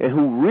care and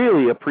who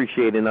really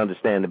appreciate and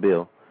understand the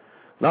bill.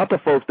 Not the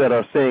folks that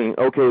are saying,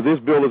 okay, this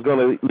bill is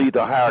going to lead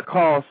to higher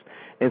costs,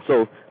 and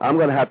so I'm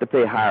going to have to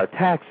pay higher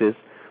taxes.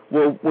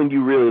 Well, when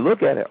you really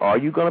look at it, are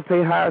you going to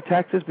pay higher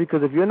taxes?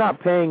 Because if you're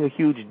not paying a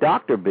huge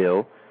doctor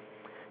bill,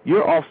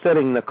 you're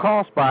offsetting the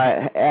cost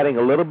by adding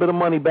a little bit of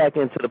money back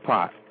into the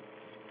pot.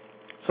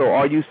 So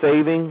are you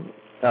saving?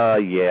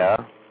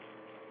 Yeah.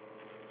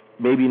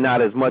 Maybe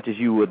not as much as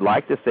you would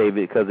like to save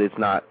it because it's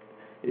not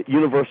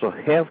universal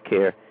health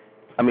care.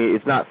 I mean,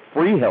 it's not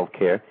free health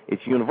care.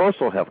 It's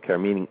universal health care,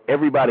 meaning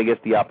everybody gets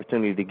the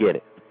opportunity to get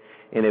it.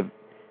 And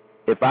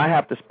if I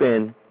have to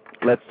spend,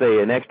 let's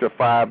say, an extra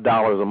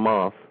 $5 a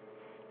month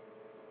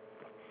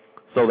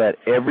so that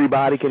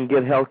everybody can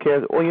get health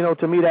care, well,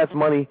 to me that's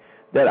money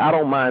that I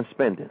don't mind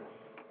spending,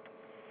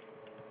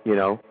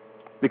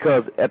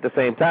 because at the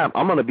same time,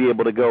 I'm going to be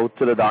able to go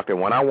to the doctor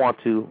when I want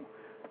to,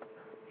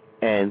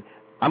 and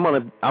I'm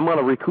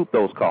gonna recoup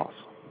those costs,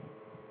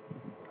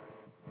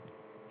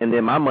 and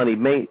then my money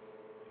may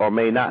or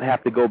may not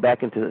have to go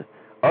back into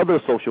other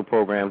social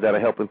programs that are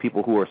helping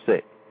people who are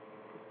sick.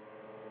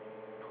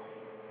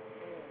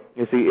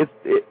 You see,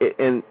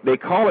 and they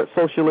call it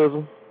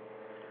socialism,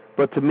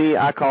 but to me,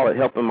 I call it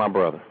helping my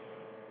brother.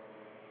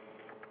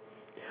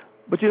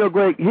 But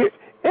Greg,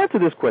 answer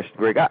this question,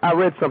 Greg. I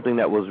read something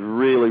that was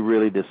really,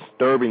 really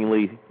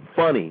disturbingly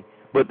funny,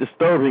 but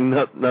disturbing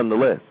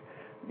nonetheless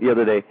the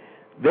other day.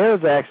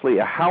 There's actually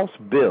a House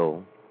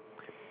bill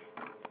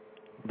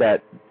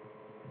that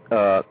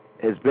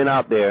has been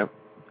out there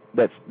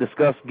that's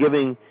discussed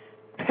giving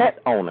pet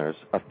owners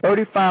a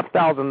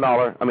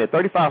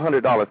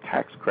 $3,500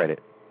 tax credit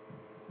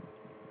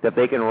that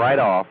they can write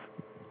off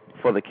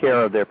for the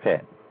care of their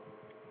pet.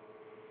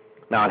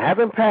 Now, it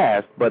hasn't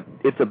passed, but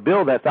it's a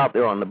bill that's out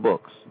there on the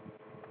books.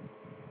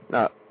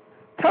 Now,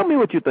 tell me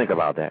what you think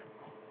about that.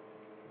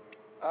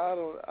 I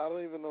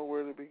don't even know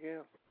where to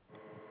begin.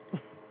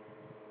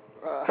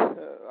 I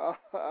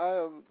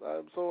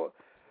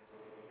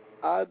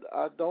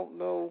don't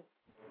know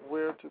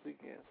where to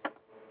begin.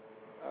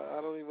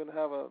 I don't even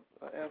have an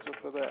answer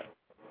for that.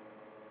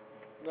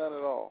 Not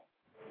at all.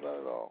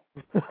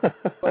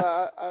 But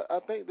I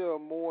think there are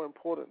more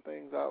important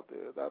things out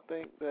there. I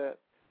think that,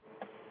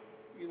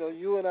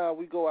 you and I,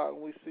 we go out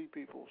and we see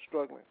people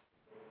struggling.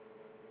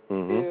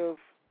 Mm-hmm.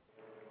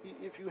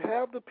 If you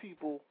have the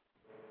people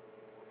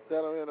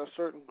that are in a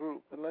certain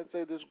group, and let's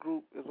say this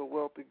group is a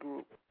wealthy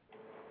group,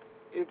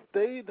 if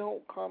they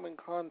don't come in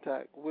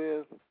contact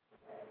with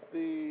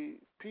the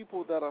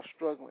people that are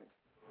struggling,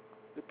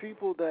 the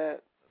people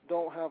that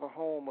don't have a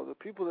home, or the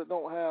people that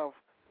don't have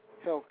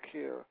health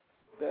care,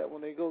 that when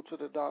they go to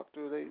the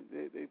doctor, they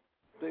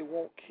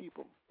won't keep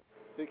them.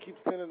 They keep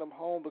sending them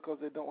home because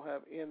they don't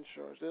have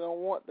insurance. They don't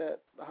want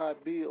that high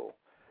bill.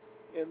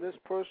 And this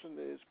person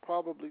is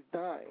probably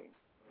dying,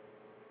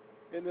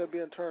 and they're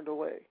being turned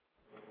away.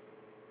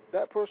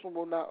 That person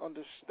will not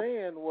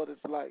understand what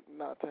it's like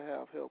not to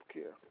have health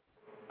care.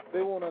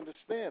 They won't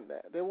understand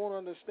that. They won't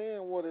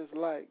understand what it's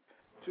like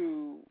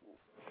to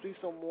see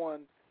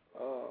someone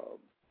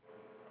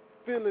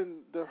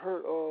feeling the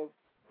hurt of,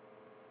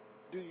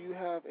 do you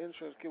have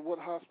insurance? What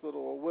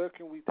hospital or where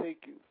can we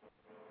take you?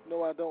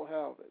 No, I don't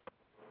have it.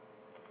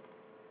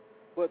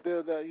 But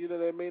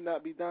they may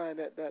not be dying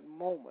at that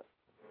moment,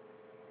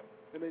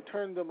 and they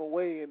turn them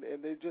away, and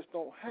they just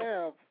don't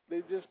have.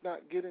 They're just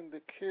not getting the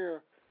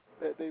care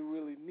that they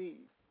really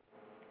need,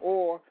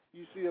 or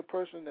you see a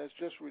person that's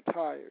just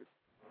retired.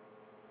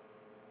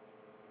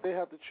 They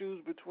have to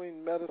choose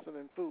between medicine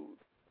and food.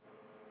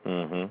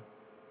 Mm-hmm.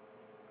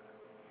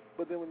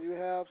 But then when you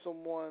have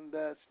someone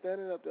that's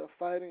standing up there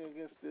fighting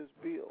against this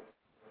bill,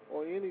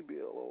 or any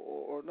bill,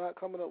 or not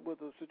coming up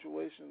with a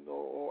situation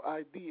or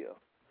idea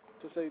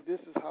to say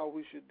this is how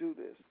we should do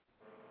this,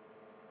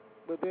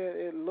 but then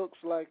it looks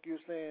like you're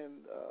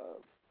saying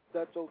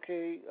that's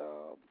okay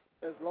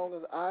as long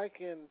as I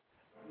can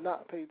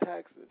not pay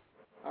taxes.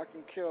 I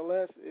can care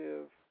less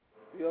if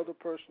the other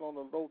person on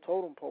the low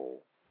totem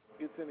pole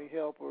gets any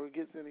help or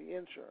gets any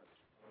insurance.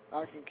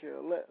 I can care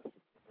less.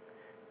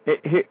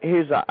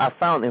 I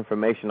found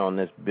information on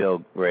this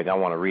bill, Greg. I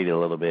want to read it a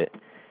little bit.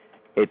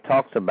 It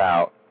talks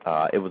about,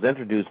 it was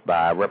introduced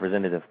by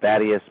Representative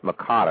Thaddeus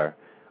McCotter,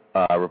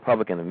 a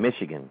Republican of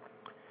Michigan,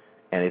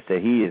 and it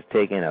said he is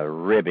taking a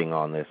ribbing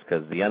on this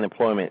because the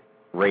unemployment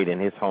rate in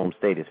his home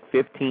state is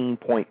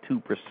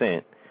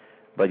 15.2%,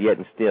 but yet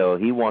and still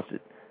he wants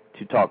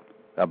to talk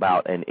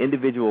about an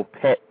individual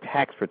pet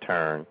tax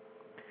return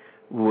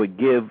would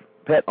give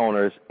pet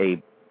owners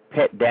a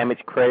pet damage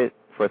credit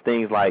for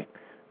things like,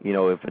 you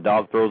know, if a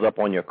dog throws up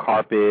on your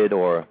carpet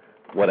or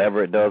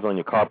whatever it does on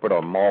your carpet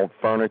or mauled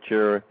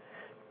furniture.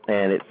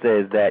 And it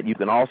says that you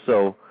can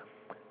also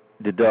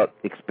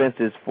deduct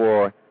expenses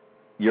for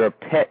your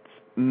pet's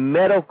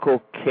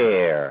medical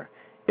care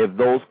if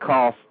those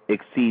costs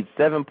exceed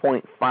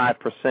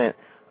 7.5%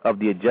 of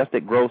the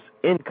adjusted gross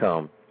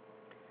income.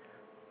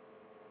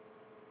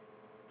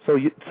 So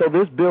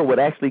this bill would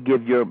actually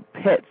give your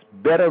pets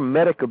better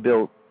medical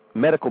bill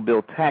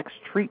tax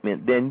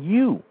treatment than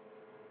you,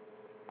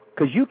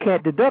 because you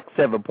can't deduct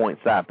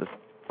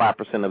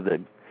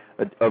 7.5%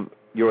 of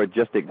your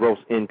adjusted gross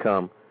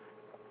income.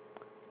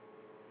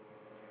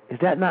 Is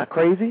that not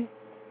crazy?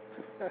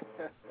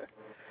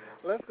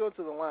 Let's go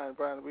to the line,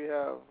 Brian. We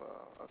have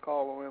a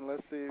caller in.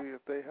 Let's see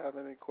if they have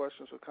any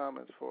questions or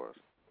comments for us.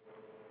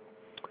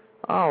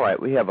 All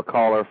right, we have a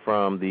caller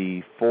from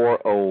the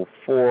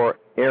 404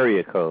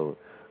 area code.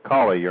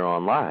 Caller, you're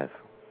on live.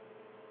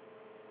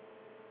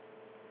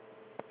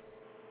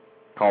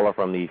 Caller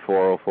from the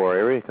 404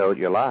 area code,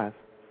 you're live.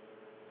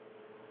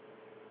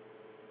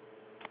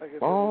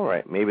 All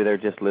right, maybe they're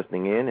just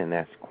listening in, and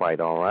that's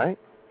quite all right.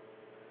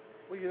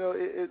 Well, you know,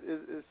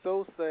 it's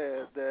so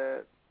sad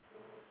that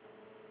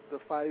the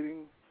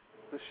fighting,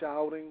 the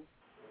shouting,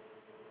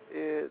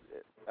 it's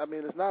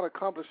not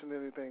accomplishing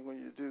anything when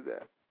you do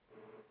that.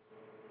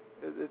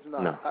 It's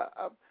not. No.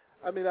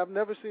 I've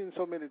never seen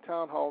so many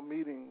town hall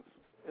meetings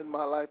in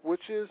my life,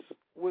 it's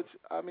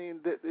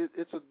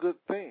a good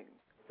thing.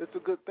 It's a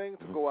good thing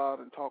to go out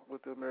and talk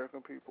with the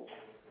American people.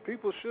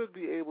 People should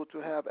be able to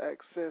have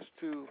access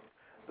to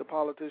the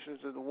politicians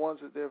and the ones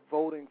that they're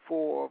voting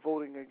for or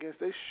voting against.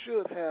 They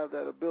should have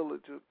that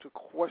ability to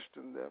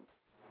question them.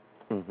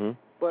 Mm-hmm.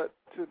 But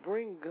to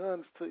bring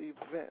guns to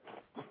events,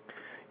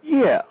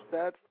 yeah,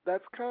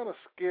 that's kind of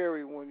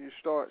scary when you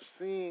start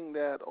seeing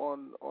that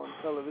on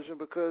television,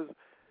 because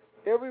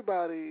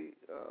everybody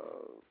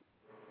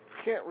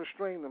can't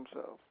restrain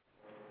themselves.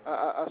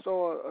 I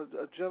saw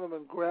a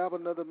gentleman grab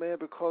another man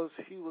because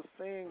he was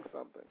saying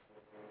something.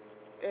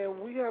 And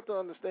we have to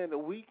understand that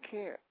we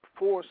can't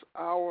force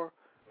our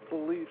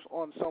beliefs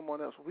on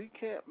someone else. We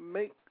can't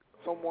make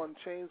someone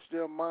change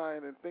their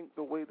mind and think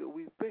the way that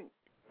we think.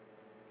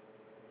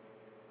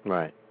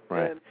 Right.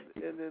 And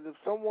then if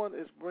someone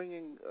is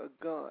bringing a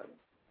gun,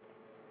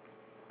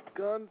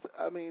 guns,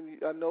 I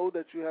know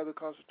that you have the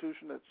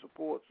Constitution that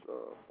supports,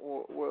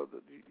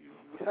 you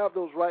have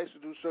those rights to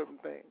do certain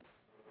things.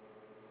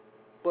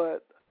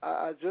 But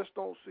I just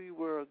don't see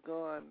where a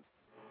gun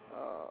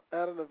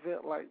at an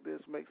event like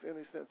this makes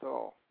any sense at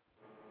all.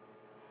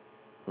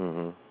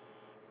 Mm-hmm.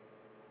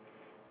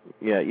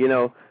 Yeah, you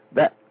know,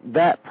 that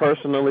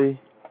personally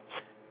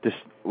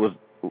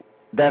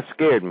that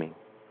scared me.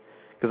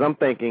 Because I'm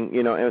thinking,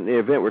 you know, and the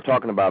event we're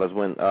talking about is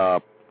when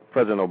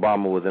President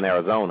Obama was in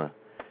Arizona,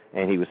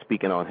 and he was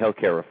speaking on health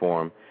care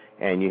reform,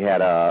 and you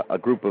had a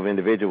group of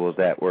individuals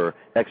that were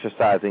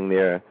exercising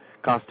their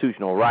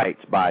constitutional rights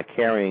by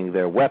carrying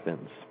their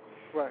weapons.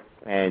 Right.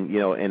 And, you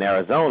know, in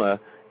Arizona,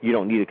 you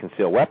don't need a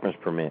concealed weapons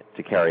permit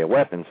to carry a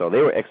weapon, so they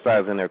were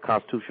exercising their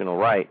constitutional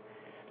right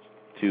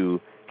to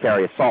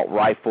carry assault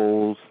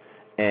rifles,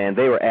 and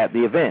they were at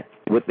the event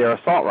with their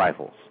assault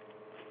rifles.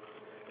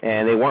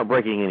 And they weren't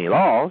breaking any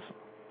laws,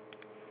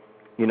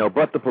 you know,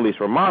 but the police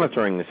were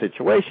monitoring the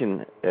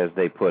situation, as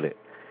they put it.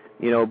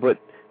 You know, but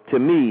to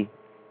me,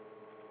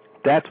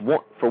 that's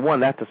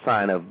a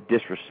sign of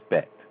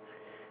disrespect,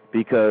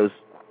 because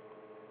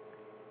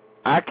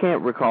I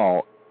can't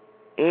recall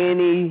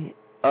any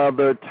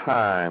other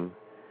time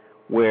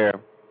where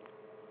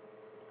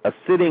a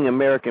sitting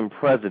American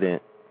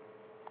president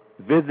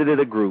visited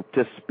a group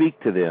to speak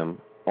to them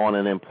on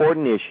an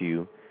important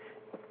issue,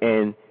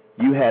 and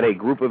you had a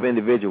group of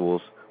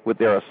individuals with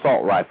their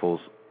assault rifles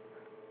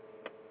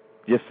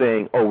just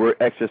saying, oh, we're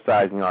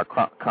exercising our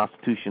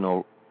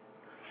constitutional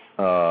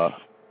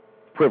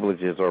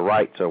privileges or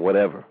rights or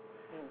whatever.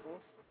 Mm-hmm.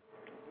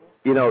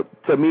 You know,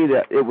 to me,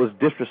 that it was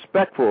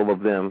disrespectful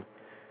of them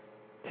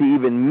to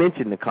even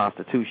mention the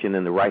Constitution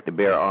and the right to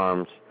bear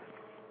arms.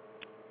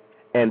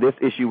 And this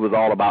issue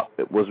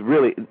was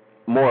really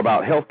more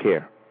about health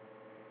care.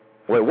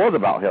 Well, it was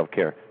about health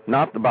care,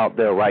 not about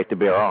their right to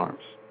bear arms.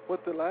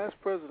 With the last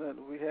president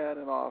we had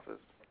in office,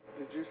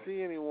 did you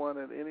see anyone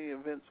at any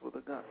events with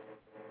a gun?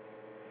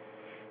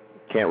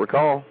 Can't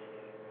recall.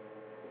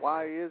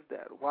 Why is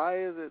that? Why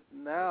is it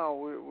now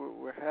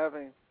we're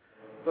having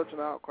such an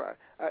outcry?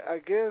 I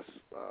guess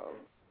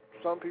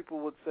some people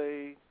would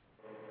say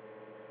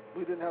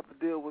we didn't have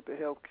to deal with the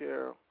health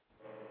care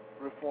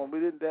reform. We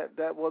didn't.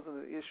 That wasn't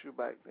an issue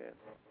back then.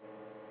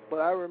 But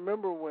I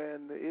remember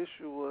when the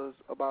issue was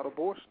about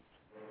abortions.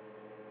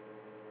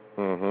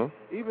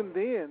 Mm-hmm. Even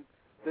then,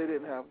 they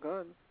didn't have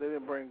guns. They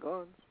didn't bring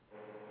guns.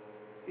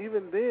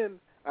 Even then,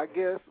 I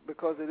guess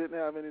because they didn't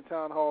have any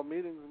town hall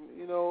meetings,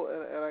 you know,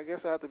 and I guess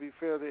I have to be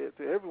fair to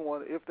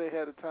everyone. If they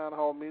had a town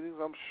hall meetings,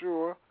 I'm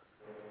sure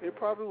it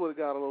probably would have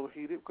got a little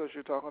heated because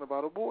you're talking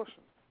about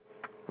abortion.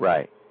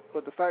 Right.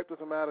 But the fact of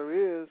the matter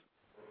is,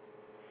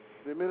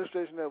 the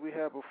administration that we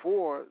had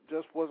before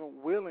just wasn't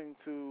willing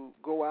to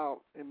go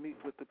out and meet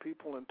with the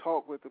people and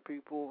talk with the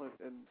people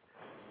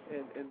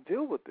and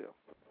deal with them.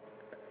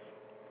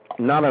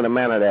 Not in the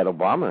manner that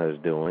Obama is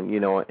doing, you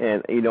know,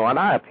 and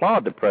I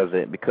applaud the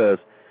president because,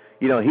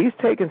 you know, he's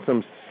taken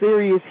some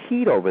serious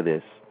heat over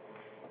this,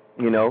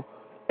 you know,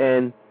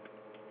 and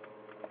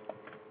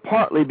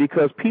partly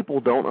because people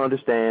don't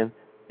understand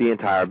the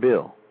entire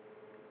bill,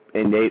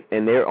 and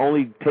they're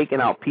only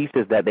taking out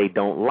pieces that they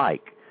don't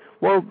like.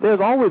 Well, there's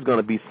always going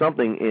to be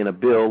something in a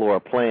bill or a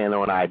plan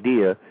or an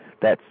idea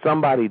that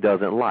somebody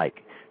doesn't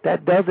like.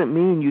 That doesn't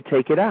mean you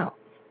take it out.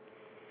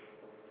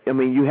 I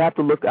mean, you have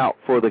to look out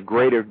for the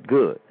greater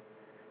good.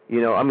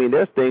 You know, I mean,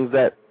 there's things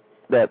that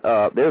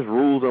there's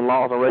rules and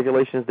laws and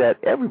regulations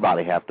that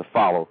everybody have to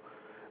follow.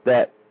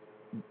 That,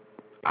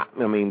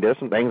 I mean, there's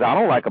some things I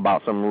don't like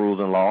about some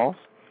rules and laws,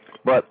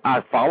 but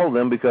I follow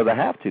them because I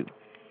have to,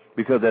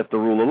 because that's the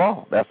rule of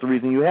law. That's the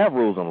reason you have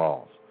rules and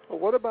laws. Well,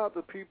 what about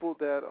the people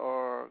that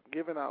are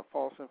giving out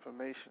false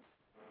information?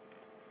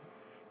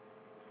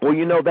 Well,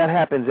 you know, that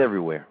happens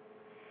everywhere.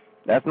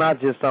 That's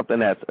not just something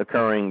that's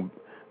occurring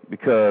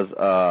because,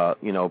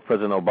 you know,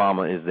 President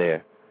Obama is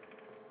there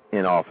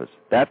in office.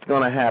 That's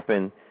going to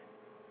happen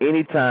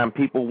anytime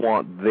people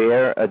want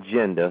their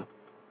agenda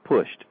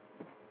pushed.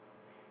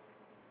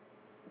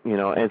 You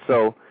know, and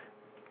so,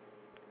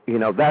 you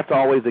know, that's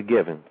always a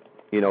given.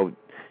 You know,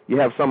 you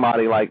have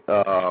somebody like,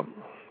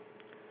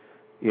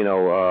 you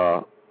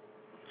know,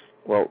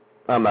 well,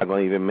 I'm not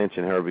going to even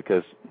mention her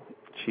because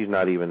she's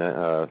not even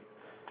a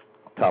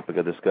topic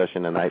of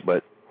discussion tonight.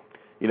 But,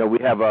 you know, we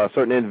have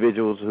certain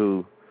individuals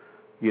who,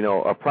 you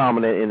know, are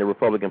prominent in the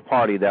Republican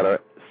Party that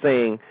are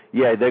saying,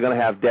 yeah, they're going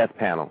to have death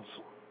panels.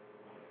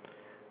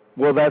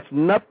 Well, that's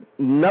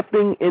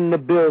nothing in the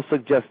bill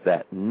suggests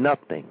that.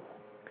 Nothing.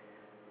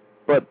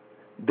 But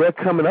they're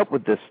coming up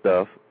with this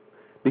stuff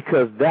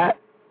because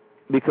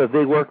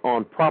they work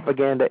on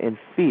propaganda and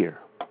fear.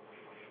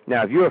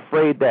 Now, if you're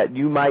afraid that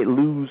you might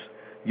lose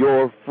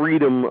your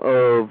freedom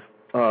of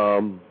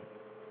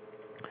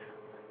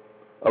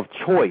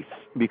choice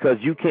because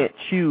you can't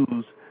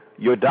choose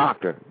your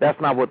doctor, that's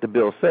not what the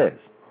bill says.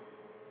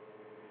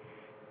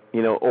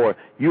 You know, or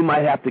you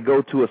might have to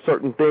go to a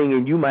certain thing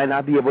and you might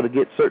not be able to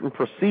get certain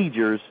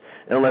procedures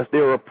unless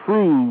they're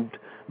approved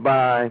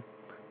by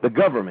the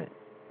government.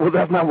 Well,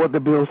 that's not what the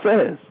bill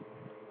says.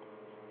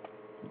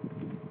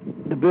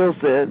 The bill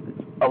says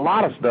a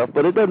lot of stuff,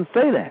 but it doesn't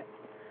say that.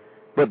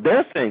 But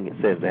they're saying it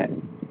says that.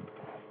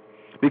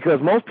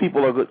 Because most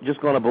people are just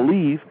going to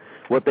believe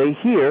what they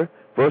hear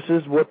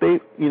versus what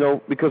they, you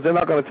know, because they're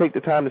not going to take the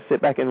time to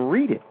sit back and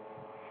read it.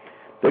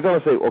 They're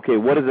going to say, okay,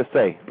 what does it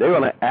say? They're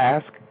going to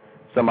ask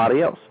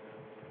somebody else.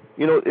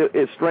 You know,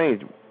 it's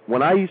strange.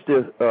 When I used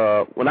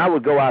to, when I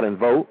would go out and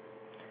vote,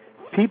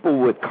 people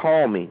would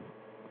call me,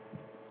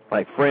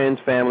 like friends,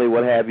 family,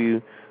 what have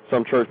you,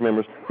 some church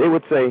members. They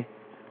would say,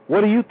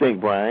 what do you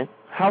think, Brian?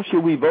 How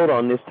should we vote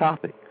on this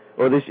topic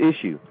or this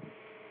issue?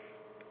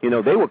 You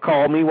know, they would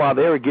call me while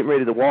they were getting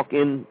ready to walk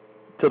in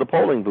to the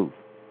polling booth.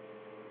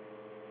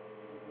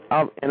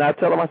 And I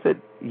tell them, I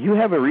said, you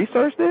haven't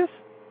researched this?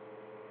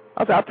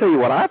 I said, I'll tell you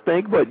what I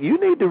think, but you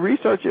need to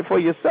research it for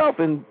yourself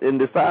and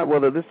decide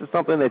whether this is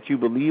something that you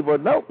believe or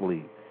don't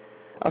believe.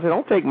 I said,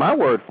 don't take my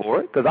word for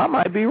it, because I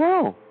might be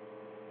wrong.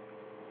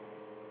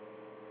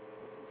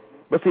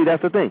 But see,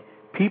 that's the thing.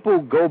 People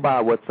go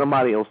by what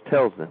somebody else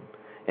tells them.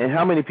 And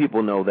how many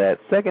people know that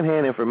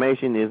secondhand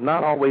information is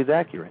not always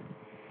accurate?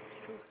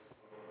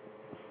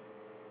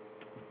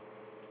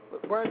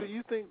 But Brian, do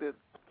you think that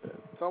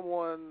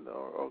someone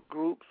or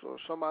groups or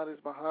somebody's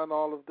behind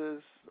all of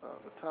this,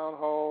 the town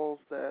halls,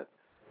 that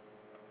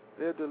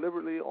they're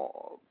deliberately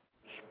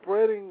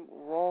spreading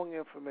wrong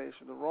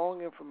information, the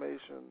wrong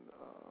information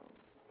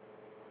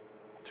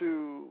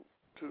to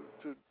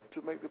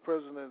make the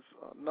president's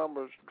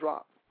numbers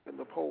drop in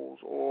the polls,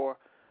 or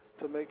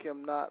to make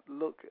him not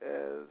look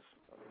as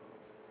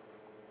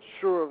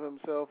sure of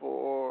himself,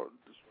 or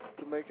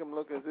to make him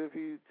look as if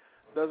he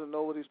doesn't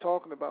know what he's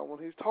talking about when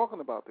he's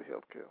talking about the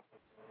health care?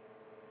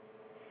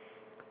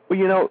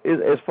 Well,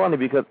 it's funny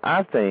because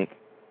I think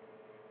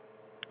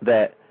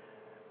that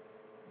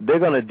they're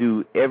going to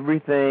do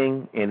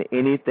everything and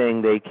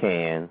anything they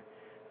can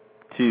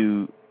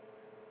to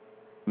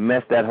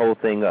mess that whole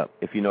thing up,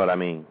 if you know what I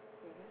mean.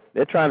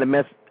 They're trying to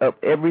mess up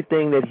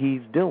everything that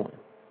he's doing.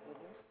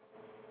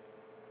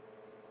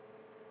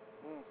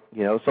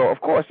 So of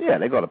course,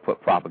 they're going to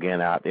put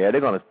propaganda out there. They're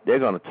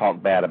going to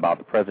talk bad about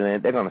the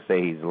president. They're going to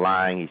say he's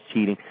lying, he's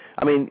cheating.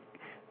 I mean,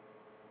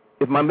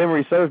 if my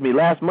memory serves me,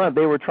 last month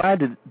they were trying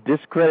to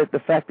discredit the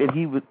fact that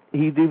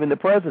he's even the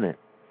president.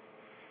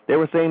 They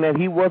were saying that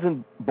he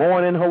wasn't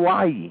born in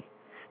Hawaii,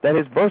 that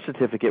his birth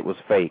certificate was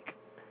fake,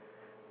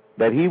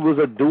 that he was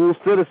a dual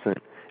citizen.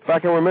 If I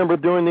can remember,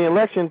 during the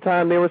election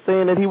time, they were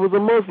saying that he was a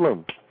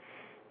Muslim.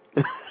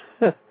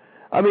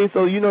 I mean,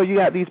 so, you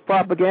got these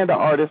propaganda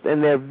artists,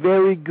 and they're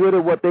very good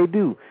at what they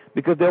do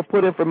because they'll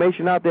put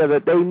information out there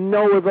that they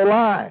know is a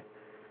lie.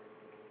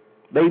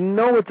 They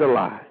know it's a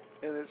lie.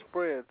 And it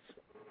spreads.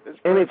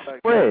 It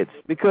spreads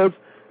because,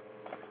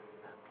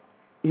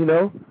 I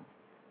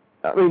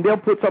mean, they'll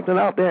put something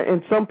out there,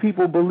 and some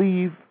people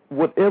believe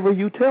whatever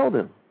you tell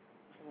them.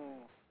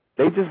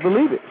 They just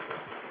believe it.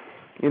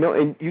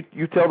 And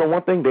you tell them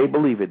one thing, they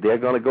believe it. They're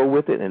going to go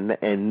with it,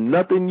 and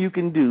nothing you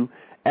can do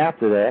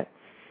after that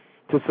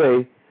to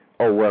say,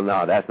 oh, well,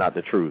 no, that's not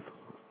the truth.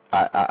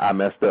 I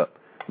messed up.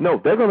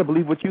 No, they're going to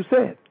believe what you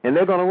said, and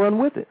they're going to run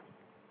with it.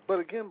 But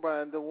again,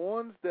 Brian, the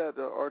ones that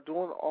are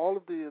doing all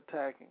of the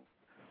attacking,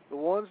 the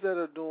ones that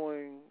are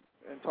doing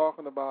and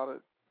talking about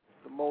it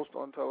the most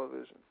on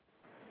television,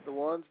 the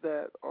ones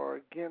that are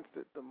against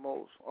it the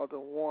most are the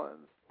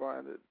ones,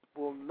 Brian, that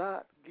will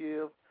not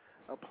give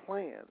a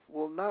plan,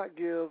 will not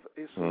give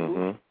a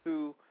solution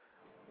to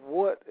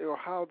what or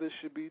how this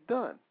should be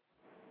done.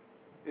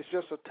 It's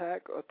just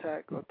attack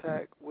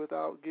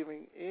without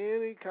giving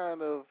any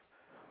kind of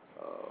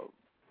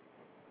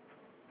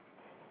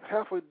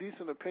half a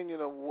decent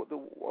opinion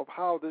of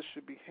how this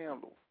should be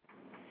handled.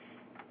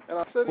 And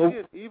I said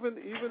again, even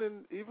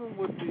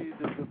with the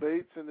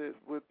debates and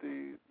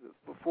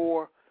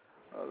before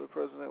the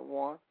president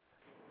won,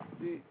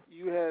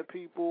 you had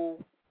people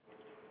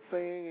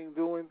saying and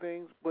doing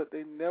things, but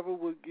they never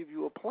would give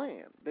you a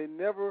plan. They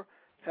never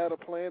had a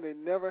plan. They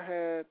never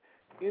had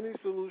any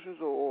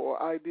solutions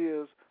or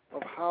ideas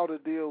of how to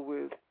deal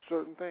with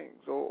certain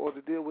things or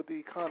to deal with the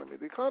economy.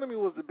 The economy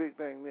was the big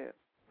thing then.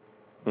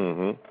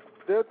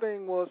 Their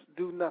thing was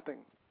do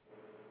nothing.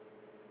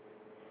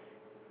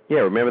 Yeah,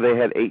 remember they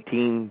had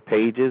 18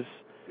 pages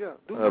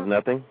of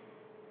nothing?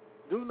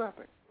 Do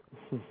nothing.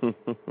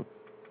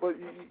 But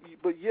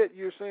yet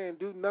you're saying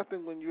do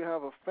nothing when you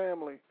have a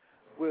family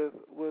with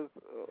a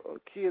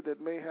kid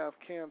that may have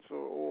cancer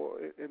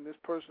and this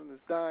person is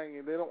dying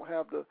and they don't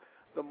have the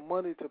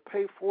money to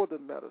pay for the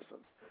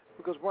medicine.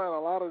 Because, Brian, a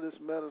lot of this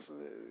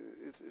medicine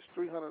is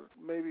 $300,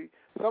 maybe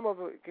some of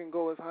it can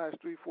go as high as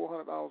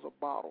 $300-400 a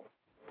bottle.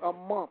 A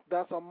month.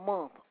 That's a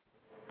month.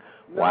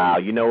 Wow,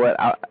 you know what?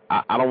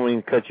 I don't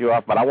mean to cut you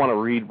off, but I want to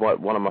read what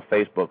one of my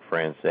Facebook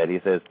friends said. He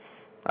says,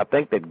 I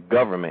think that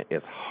government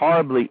is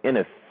horribly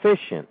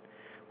inefficient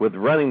with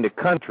running the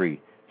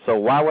country, so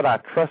why would I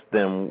trust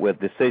them with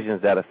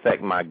decisions that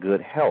affect my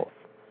good health?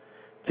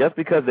 Just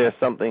because there's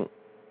something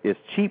is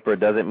cheaper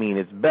doesn't mean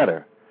it's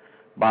better.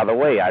 By the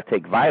way, I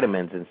take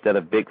vitamins instead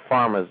of big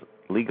pharma's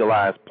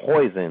legalized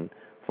poison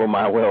for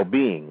my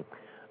well-being.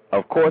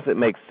 Of course, it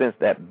makes sense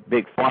that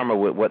big pharma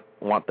would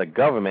want the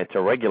government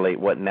to regulate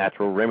what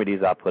natural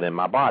remedies I put in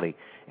my body.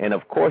 And,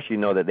 of course, you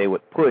know that they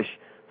would push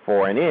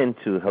for an end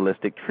to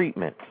holistic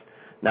treatments.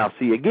 Now,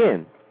 see,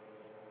 again,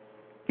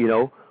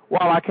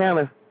 while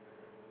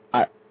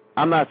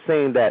I'm not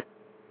saying that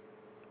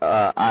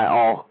I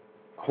all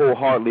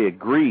wholeheartedly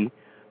agree,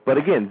 but,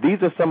 again,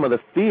 these are some of the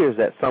fears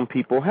that some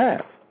people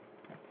have.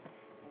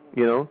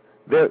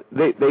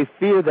 They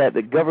fear that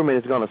the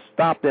government is going to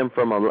stop them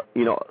from,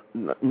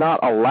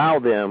 not allow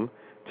them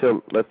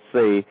to, let's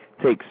say,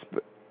 take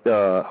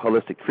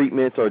holistic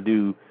treatments or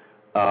do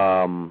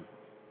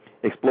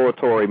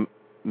exploratory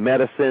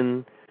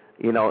medicine.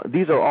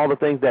 These are all the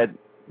things that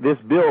this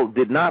bill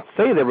did not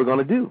say they were going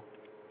to do.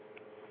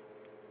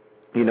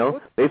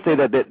 They say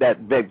that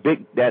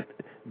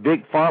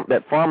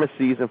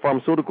pharmacies and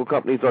pharmaceutical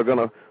companies are going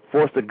to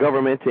force the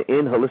government to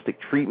end holistic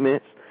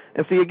treatments.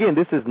 And see, again,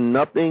 this is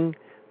nothing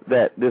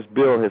that this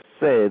bill has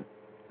said.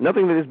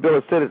 Nothing that this bill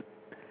has said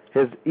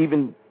has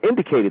even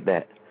indicated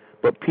that.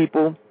 But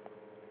people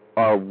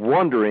are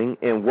wondering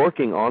and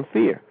working on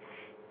fear.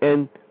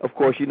 And, of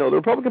course, the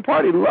Republican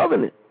Party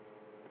loving it.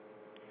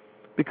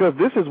 Because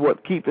this is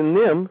what's keeping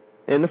them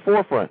in the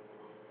forefront.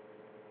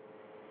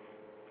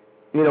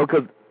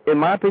 Because, in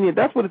my opinion,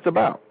 that's what it's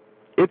about.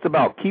 It's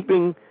about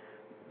keeping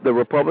the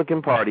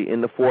Republican Party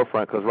in the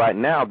forefront because right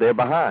now they're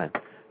behind.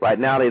 Right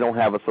now they don't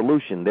have a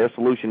solution. Their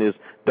solution is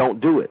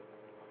don't do it.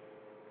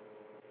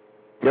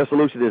 Their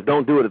solution is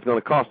don't do it. It's going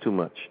to cost too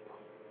much.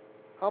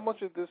 How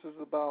much of this is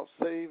about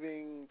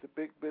saving the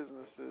big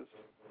businesses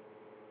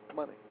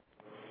money?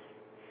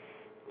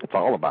 It's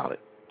all about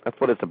it. That's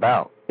what it's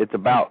about. It's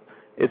about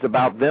It's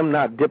about them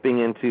not dipping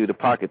into the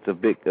pockets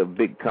of big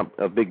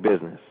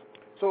business.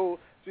 So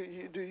do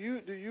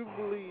you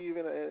believe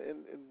in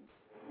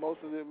most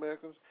of the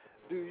Americans?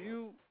 Do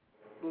you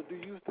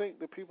think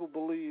that people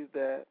believe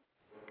that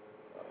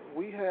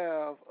we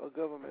have a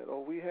government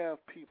or we have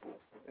people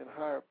in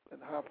higher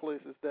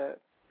places that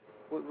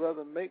would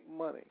rather make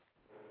money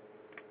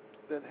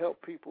than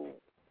help people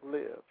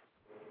live?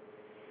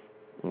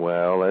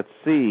 Well, let's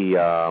see.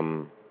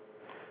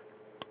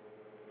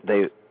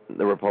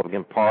 The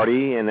Republican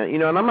Party, and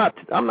and I'm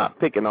not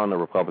picking on the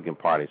Republican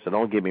Party, so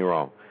don't get me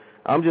wrong.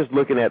 I'm just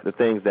looking at the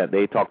things that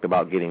they talked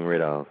about getting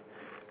rid of.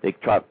 They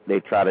try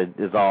to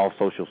dissolve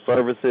social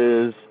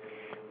services.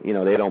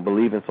 They don't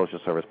believe in social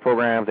service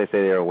programs. They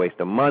say they're a waste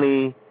of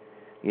money.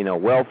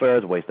 Welfare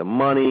is a waste of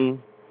money.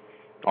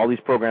 All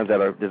these programs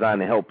that are designed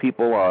to help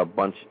people are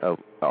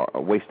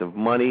a waste of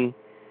money.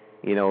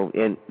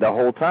 And the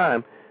whole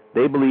time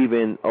they believe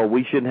in,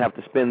 we shouldn't have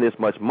to spend this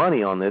much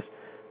money on this.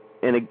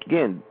 And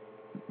again,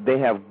 they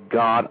have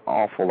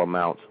god-awful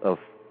amounts of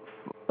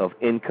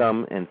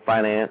income and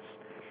finance.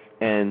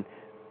 And,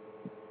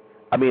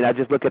 I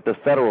just look at the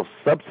federal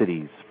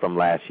subsidies from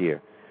last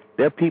year.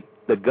 The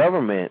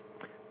government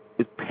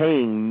is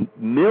paying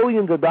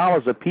millions of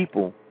dollars of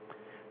people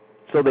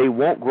so they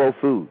won't grow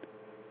food.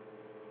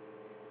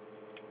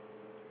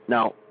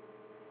 Now,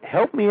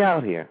 help me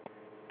out here.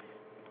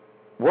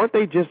 Weren't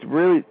they just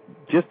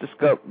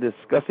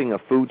discussing a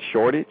food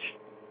shortage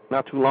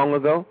not too long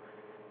ago?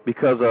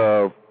 Because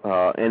of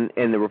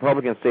and the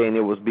Republicans saying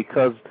it was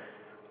because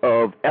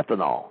of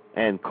ethanol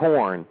and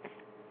corn,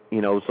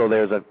 so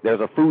there's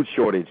a food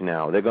shortage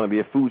now. There's going to be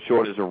a food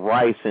shortage of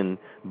rice and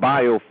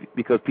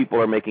because people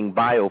are making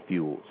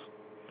biofuels.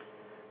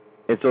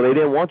 And so they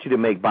didn't want you to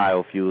make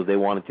biofuels. They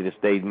wanted you to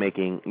stay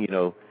making,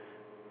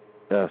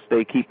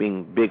 stay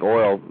keeping big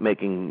oil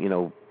making,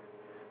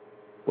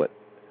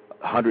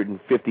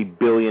 $150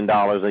 billion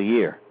a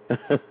year.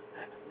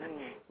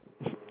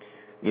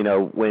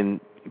 When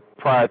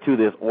prior to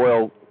this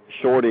oil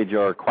shortage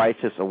or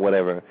crisis or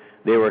whatever,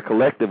 they were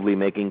collectively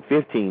making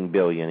 $15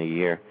 billion a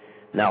year.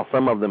 Now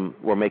some of them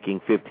were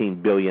making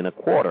 $15 billion a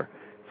quarter.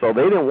 So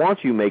they didn't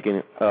want you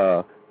making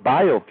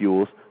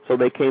biofuels, so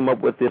they came up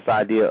with this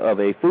idea of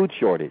a food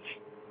shortage.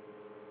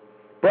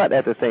 But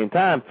at the same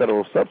time,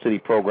 federal subsidy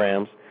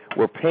programs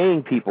were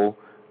paying people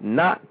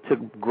not to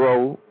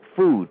grow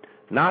food,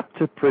 not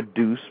to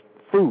produce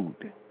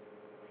food.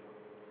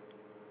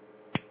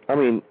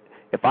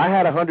 If I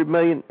had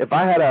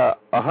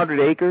 100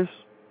 acres,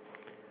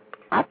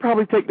 I'd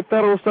probably take the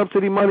federal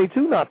subsidy money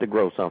too, not to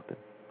grow something.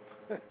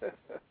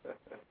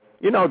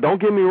 Don't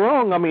get me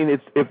wrong.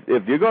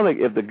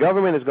 If the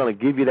government is gonna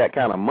give you that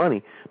kind of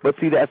money, but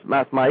see, that's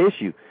my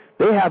issue.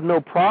 They have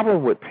no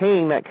problem with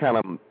paying that kind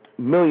of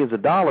millions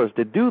of dollars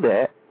to do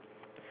that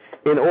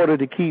in order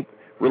to keep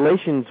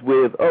relations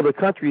with other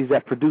countries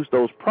that produce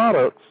those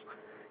products.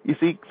 You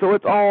see, so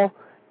it's all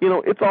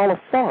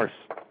a farce,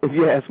 if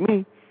you ask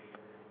me.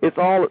 It's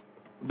all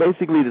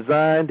basically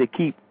designed to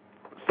keep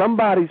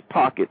somebody's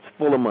pockets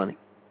full of money.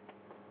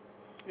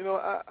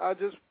 I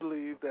just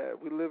believe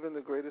that we live in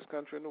the greatest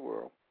country in the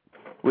world.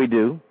 We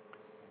do.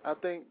 I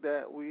think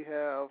that we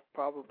have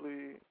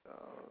probably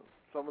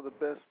some of the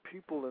best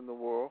people in the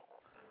world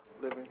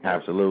living here.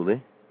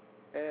 Absolutely.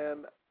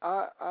 And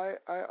I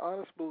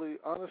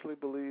honestly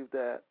believe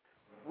that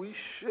we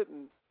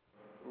shouldn't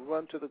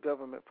run to the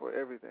government for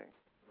everything.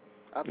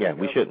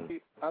 We shouldn't.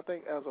 I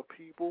think as a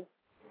people,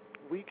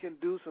 we can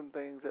do some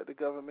things that the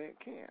government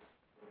can't.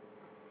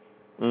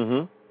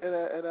 Mm-hmm.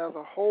 And as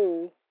a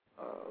whole,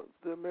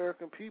 the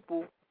American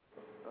people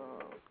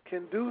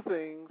can do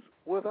things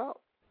without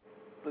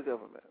the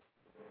government.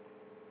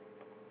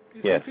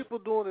 You see people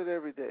doing it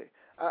every day.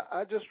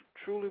 I just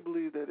truly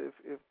believe that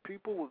if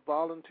people would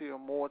volunteer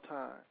more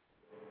time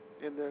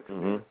in their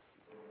community,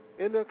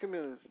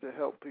 to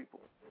help people,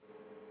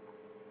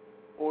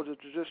 or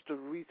just to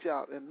reach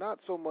out and not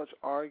so much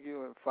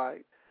argue and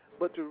fight,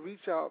 but to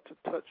reach out to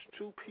touch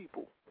 2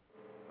 people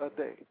a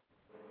day.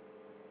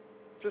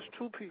 Just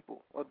 2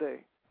 people a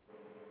day.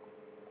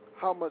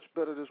 How much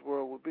better this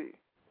world would be.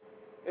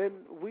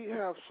 And we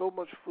have so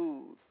much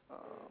food,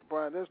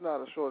 Brian, there's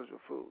not a shortage of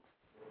food.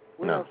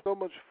 We have so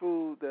much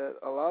food that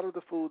a lot of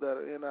the food that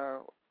are in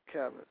our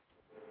cabinet,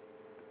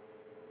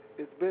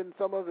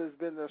 some of it has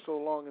been there so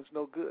long it's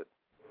no good.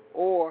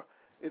 Or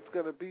it's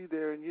going to be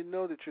there and you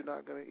know that you're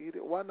not going to eat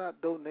it. Why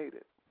not donate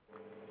it?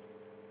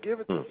 Give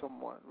it to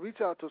someone.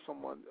 Reach out to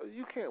someone.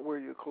 You can't wear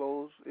your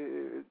clothes.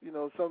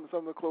 Some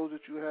of the clothes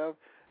that you have,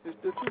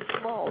 they're too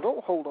small.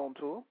 Don't hold on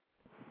to them.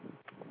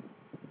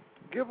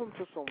 Give them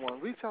to someone.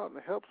 Reach out and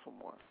help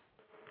someone.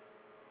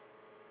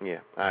 Yeah,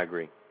 I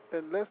agree.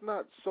 And let's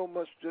not so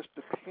much just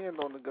depend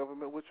on the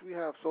government, which we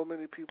have so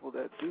many people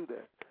that do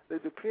that. They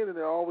depend and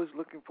they're always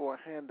looking for a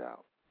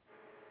handout.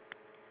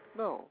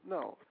 No.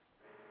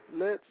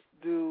 Let's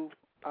do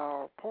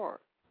our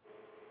part.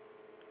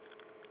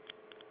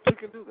 We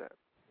can do that.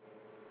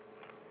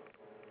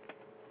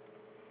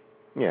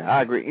 Yeah,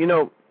 I agree.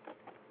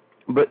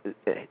 But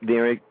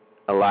there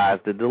lies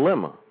the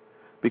dilemma.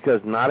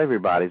 because not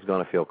everybody's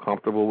going to feel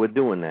comfortable with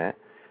doing that,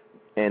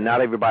 and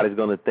not everybody's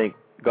going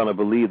to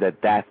believe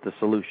that that's the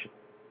solution.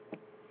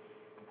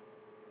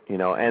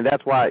 And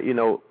that's why,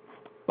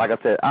 like I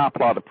said, I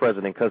applaud the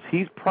president, because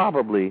he's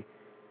probably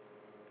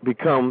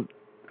become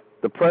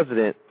the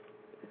president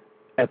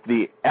at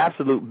the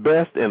absolute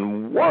best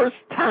and worst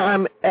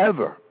time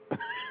ever.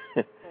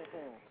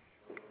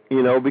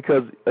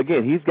 Because,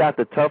 again, he's got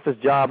the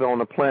toughest job on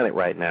the planet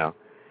right now.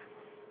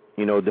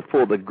 To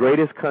pull the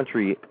greatest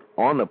country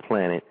on the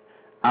planet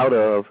out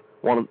of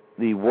one of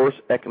the worst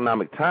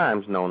economic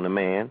times known to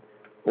man,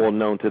 or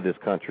known to this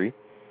country.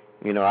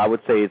 I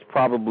would say it's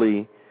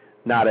probably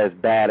not as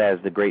bad as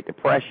the Great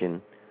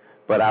Depression,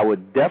 but I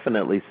would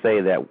definitely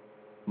say that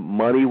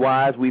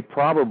money-wise, we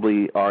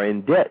probably are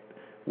in debt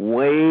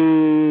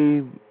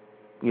way,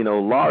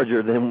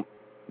 larger than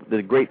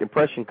the Great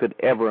Depression could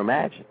ever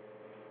imagine.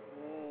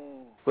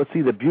 But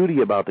see, the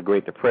beauty about the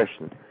Great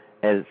Depression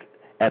is,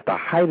 at the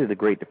height of the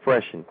Great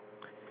Depression,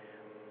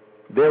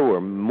 there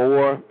were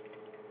more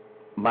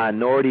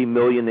minority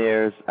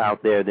millionaires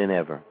out there than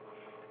ever,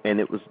 and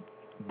it was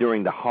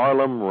during the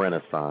Harlem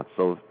Renaissance.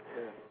 So,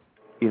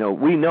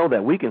 we know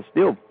that we can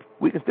still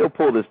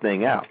pull this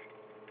thing out.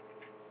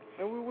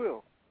 And we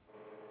will.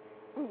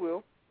 We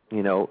will.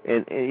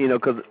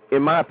 Because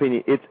in my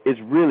opinion, it's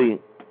really,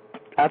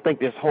 I think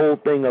this whole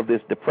thing of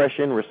this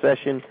depression,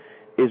 recession,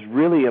 is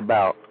really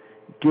about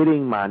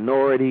getting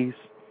minorities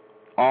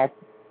off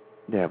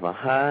their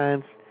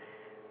behinds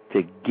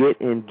to get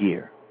in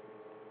gear.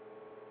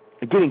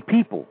 Getting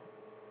people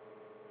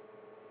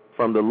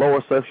from the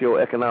lower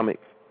socioeconomic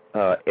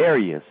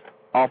areas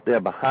off their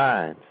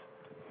behinds.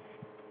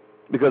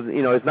 Because,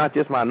 it's not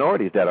just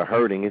minorities that are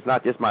hurting. It's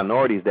not just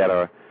minorities that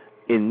are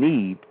in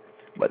need,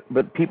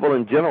 but people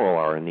in general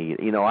are in need.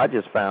 I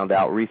just found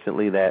out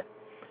recently that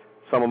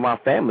some of my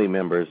family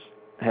members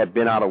had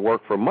been out of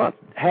work for months,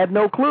 had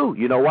no clue.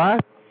 You know why?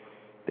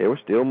 They were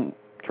still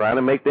trying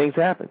to make things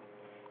happen,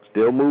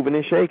 still moving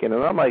and shaking.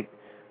 And I'm like,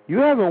 you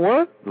haven't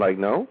worked? Like,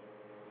 no.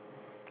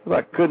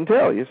 I couldn't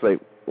tell you. It's like,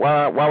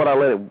 why would I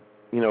let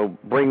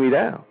it, bring me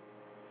down?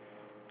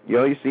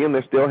 You see them,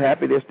 they're still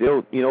happy. They're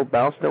still,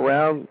 bouncing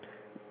around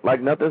like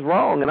nothing's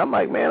wrong. And I'm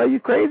like, man, are you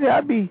crazy?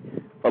 I'd be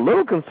a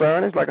little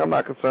concerned. It's like, I'm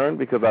not concerned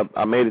because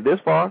I made it this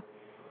far.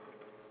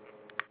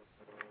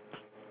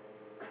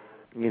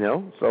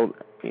 So,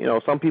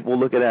 some people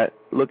look at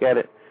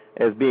it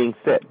as being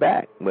set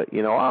back. But,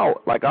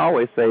 like I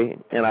always say,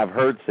 and I've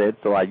heard said,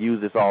 so I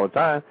use this all the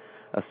time,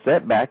 a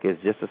setback is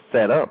just a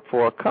setup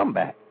for a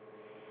comeback.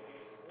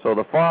 So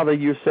the farther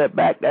you're set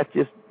back, that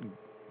just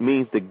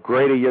means the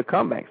greater your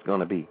comeback's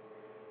going to be.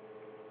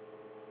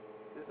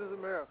 This is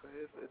America.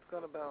 It's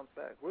going to bounce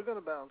back. We're going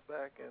to bounce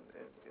back, and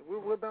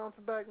we're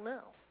bouncing back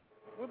now.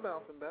 We're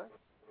bouncing back.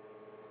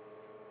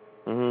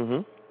 Mm-hmm.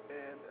 And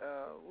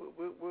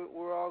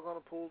we're all going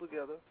to pull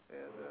together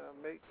and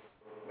make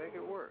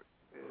it work.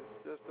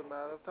 It's just a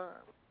matter of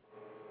time.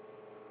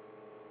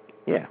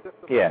 Yeah.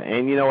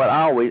 And you know what?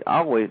 I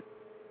always,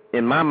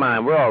 in my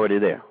mind, we're already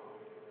there.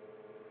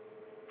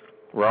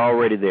 We're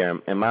already there.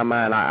 In my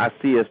mind, I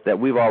see us that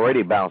we've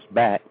already bounced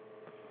back.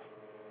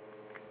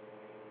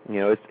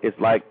 It's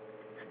like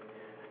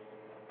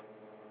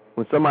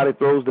when somebody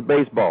throws the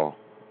baseball.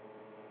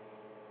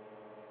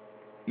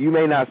 You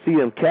may not see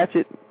them catch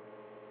it,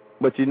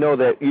 but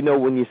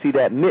when you see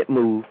that mitt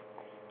move,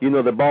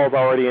 the ball's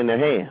already in their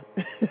hand.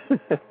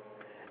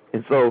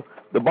 And so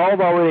the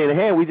ball's already in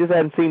their hand. We just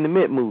haven't seen the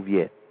mitt move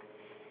yet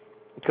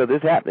because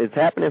it's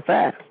happening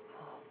fast.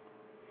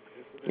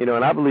 And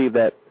I believe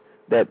that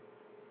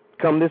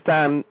come this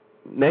time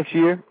next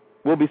year,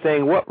 we'll be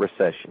saying what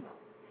recession?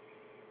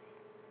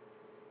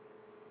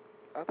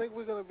 I think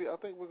we're going to be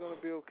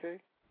okay.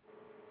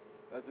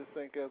 I just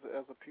think as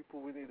a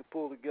people we need to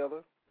pull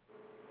together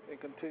and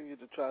continue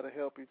to try to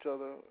help each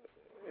other.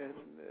 And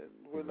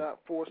we're not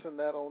forcing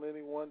that on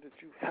anyone that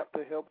you have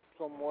to help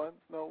someone.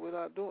 No, we're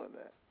not doing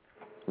that.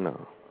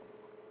 No.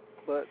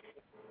 But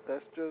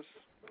that's just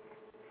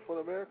what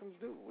Americans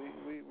do.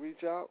 We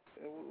reach out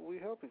and we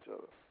help each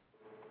other.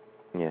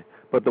 Yeah,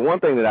 but the one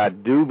thing that I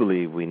do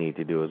believe we need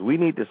to do is we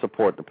need to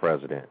support the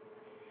president.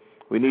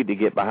 We need to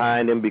get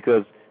behind him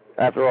because,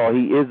 after all,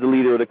 he is the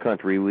leader of the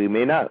country. We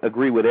may not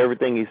agree with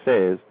everything he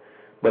says,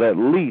 but at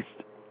least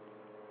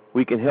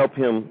we can help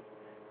him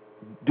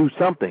do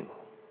something.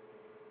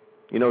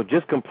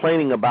 Just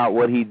complaining about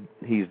what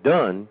he's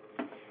done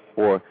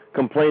or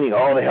complaining,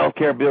 the health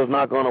care bill's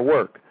not going to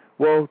work.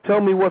 Well, tell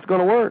me what's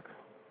going to work.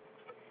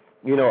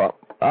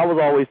 I was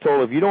always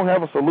told if you don't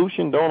have a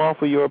solution, don't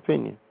offer your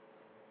opinion.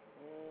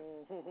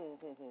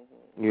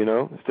 And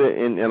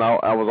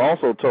I was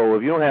also told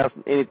if you don't have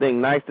anything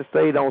nice to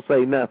say, don't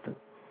say nothing.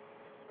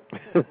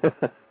 But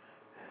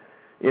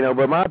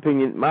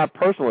my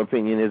personal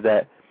opinion is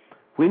that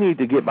we need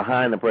to get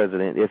behind the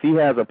president. If he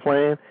has a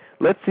plan,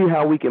 let's see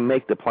how we can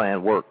make the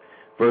plan work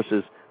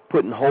versus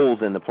putting holes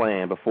in the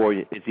plan before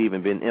it's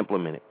even been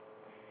implemented.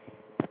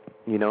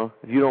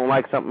 If you don't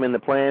like something in the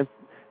plan,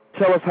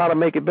 tell us how to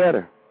make it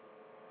better.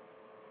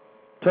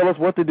 Tell us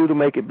what to do to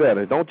make it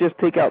better. Don't just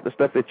take out the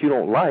stuff that you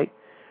don't like.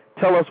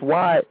 tell us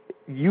why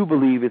you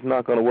believe it's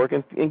not going to work,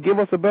 and give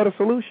us a better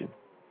solution.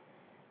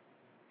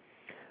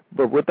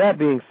 But with that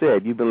being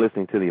said, you've been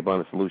listening to the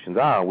Abundant Solutions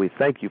Hour. We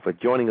thank you for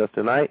joining us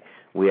tonight.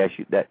 We ask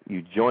you that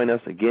you join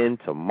us again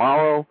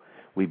tomorrow.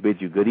 We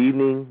bid you good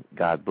evening.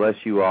 God bless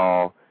you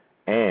all,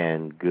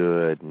 and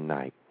good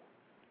night.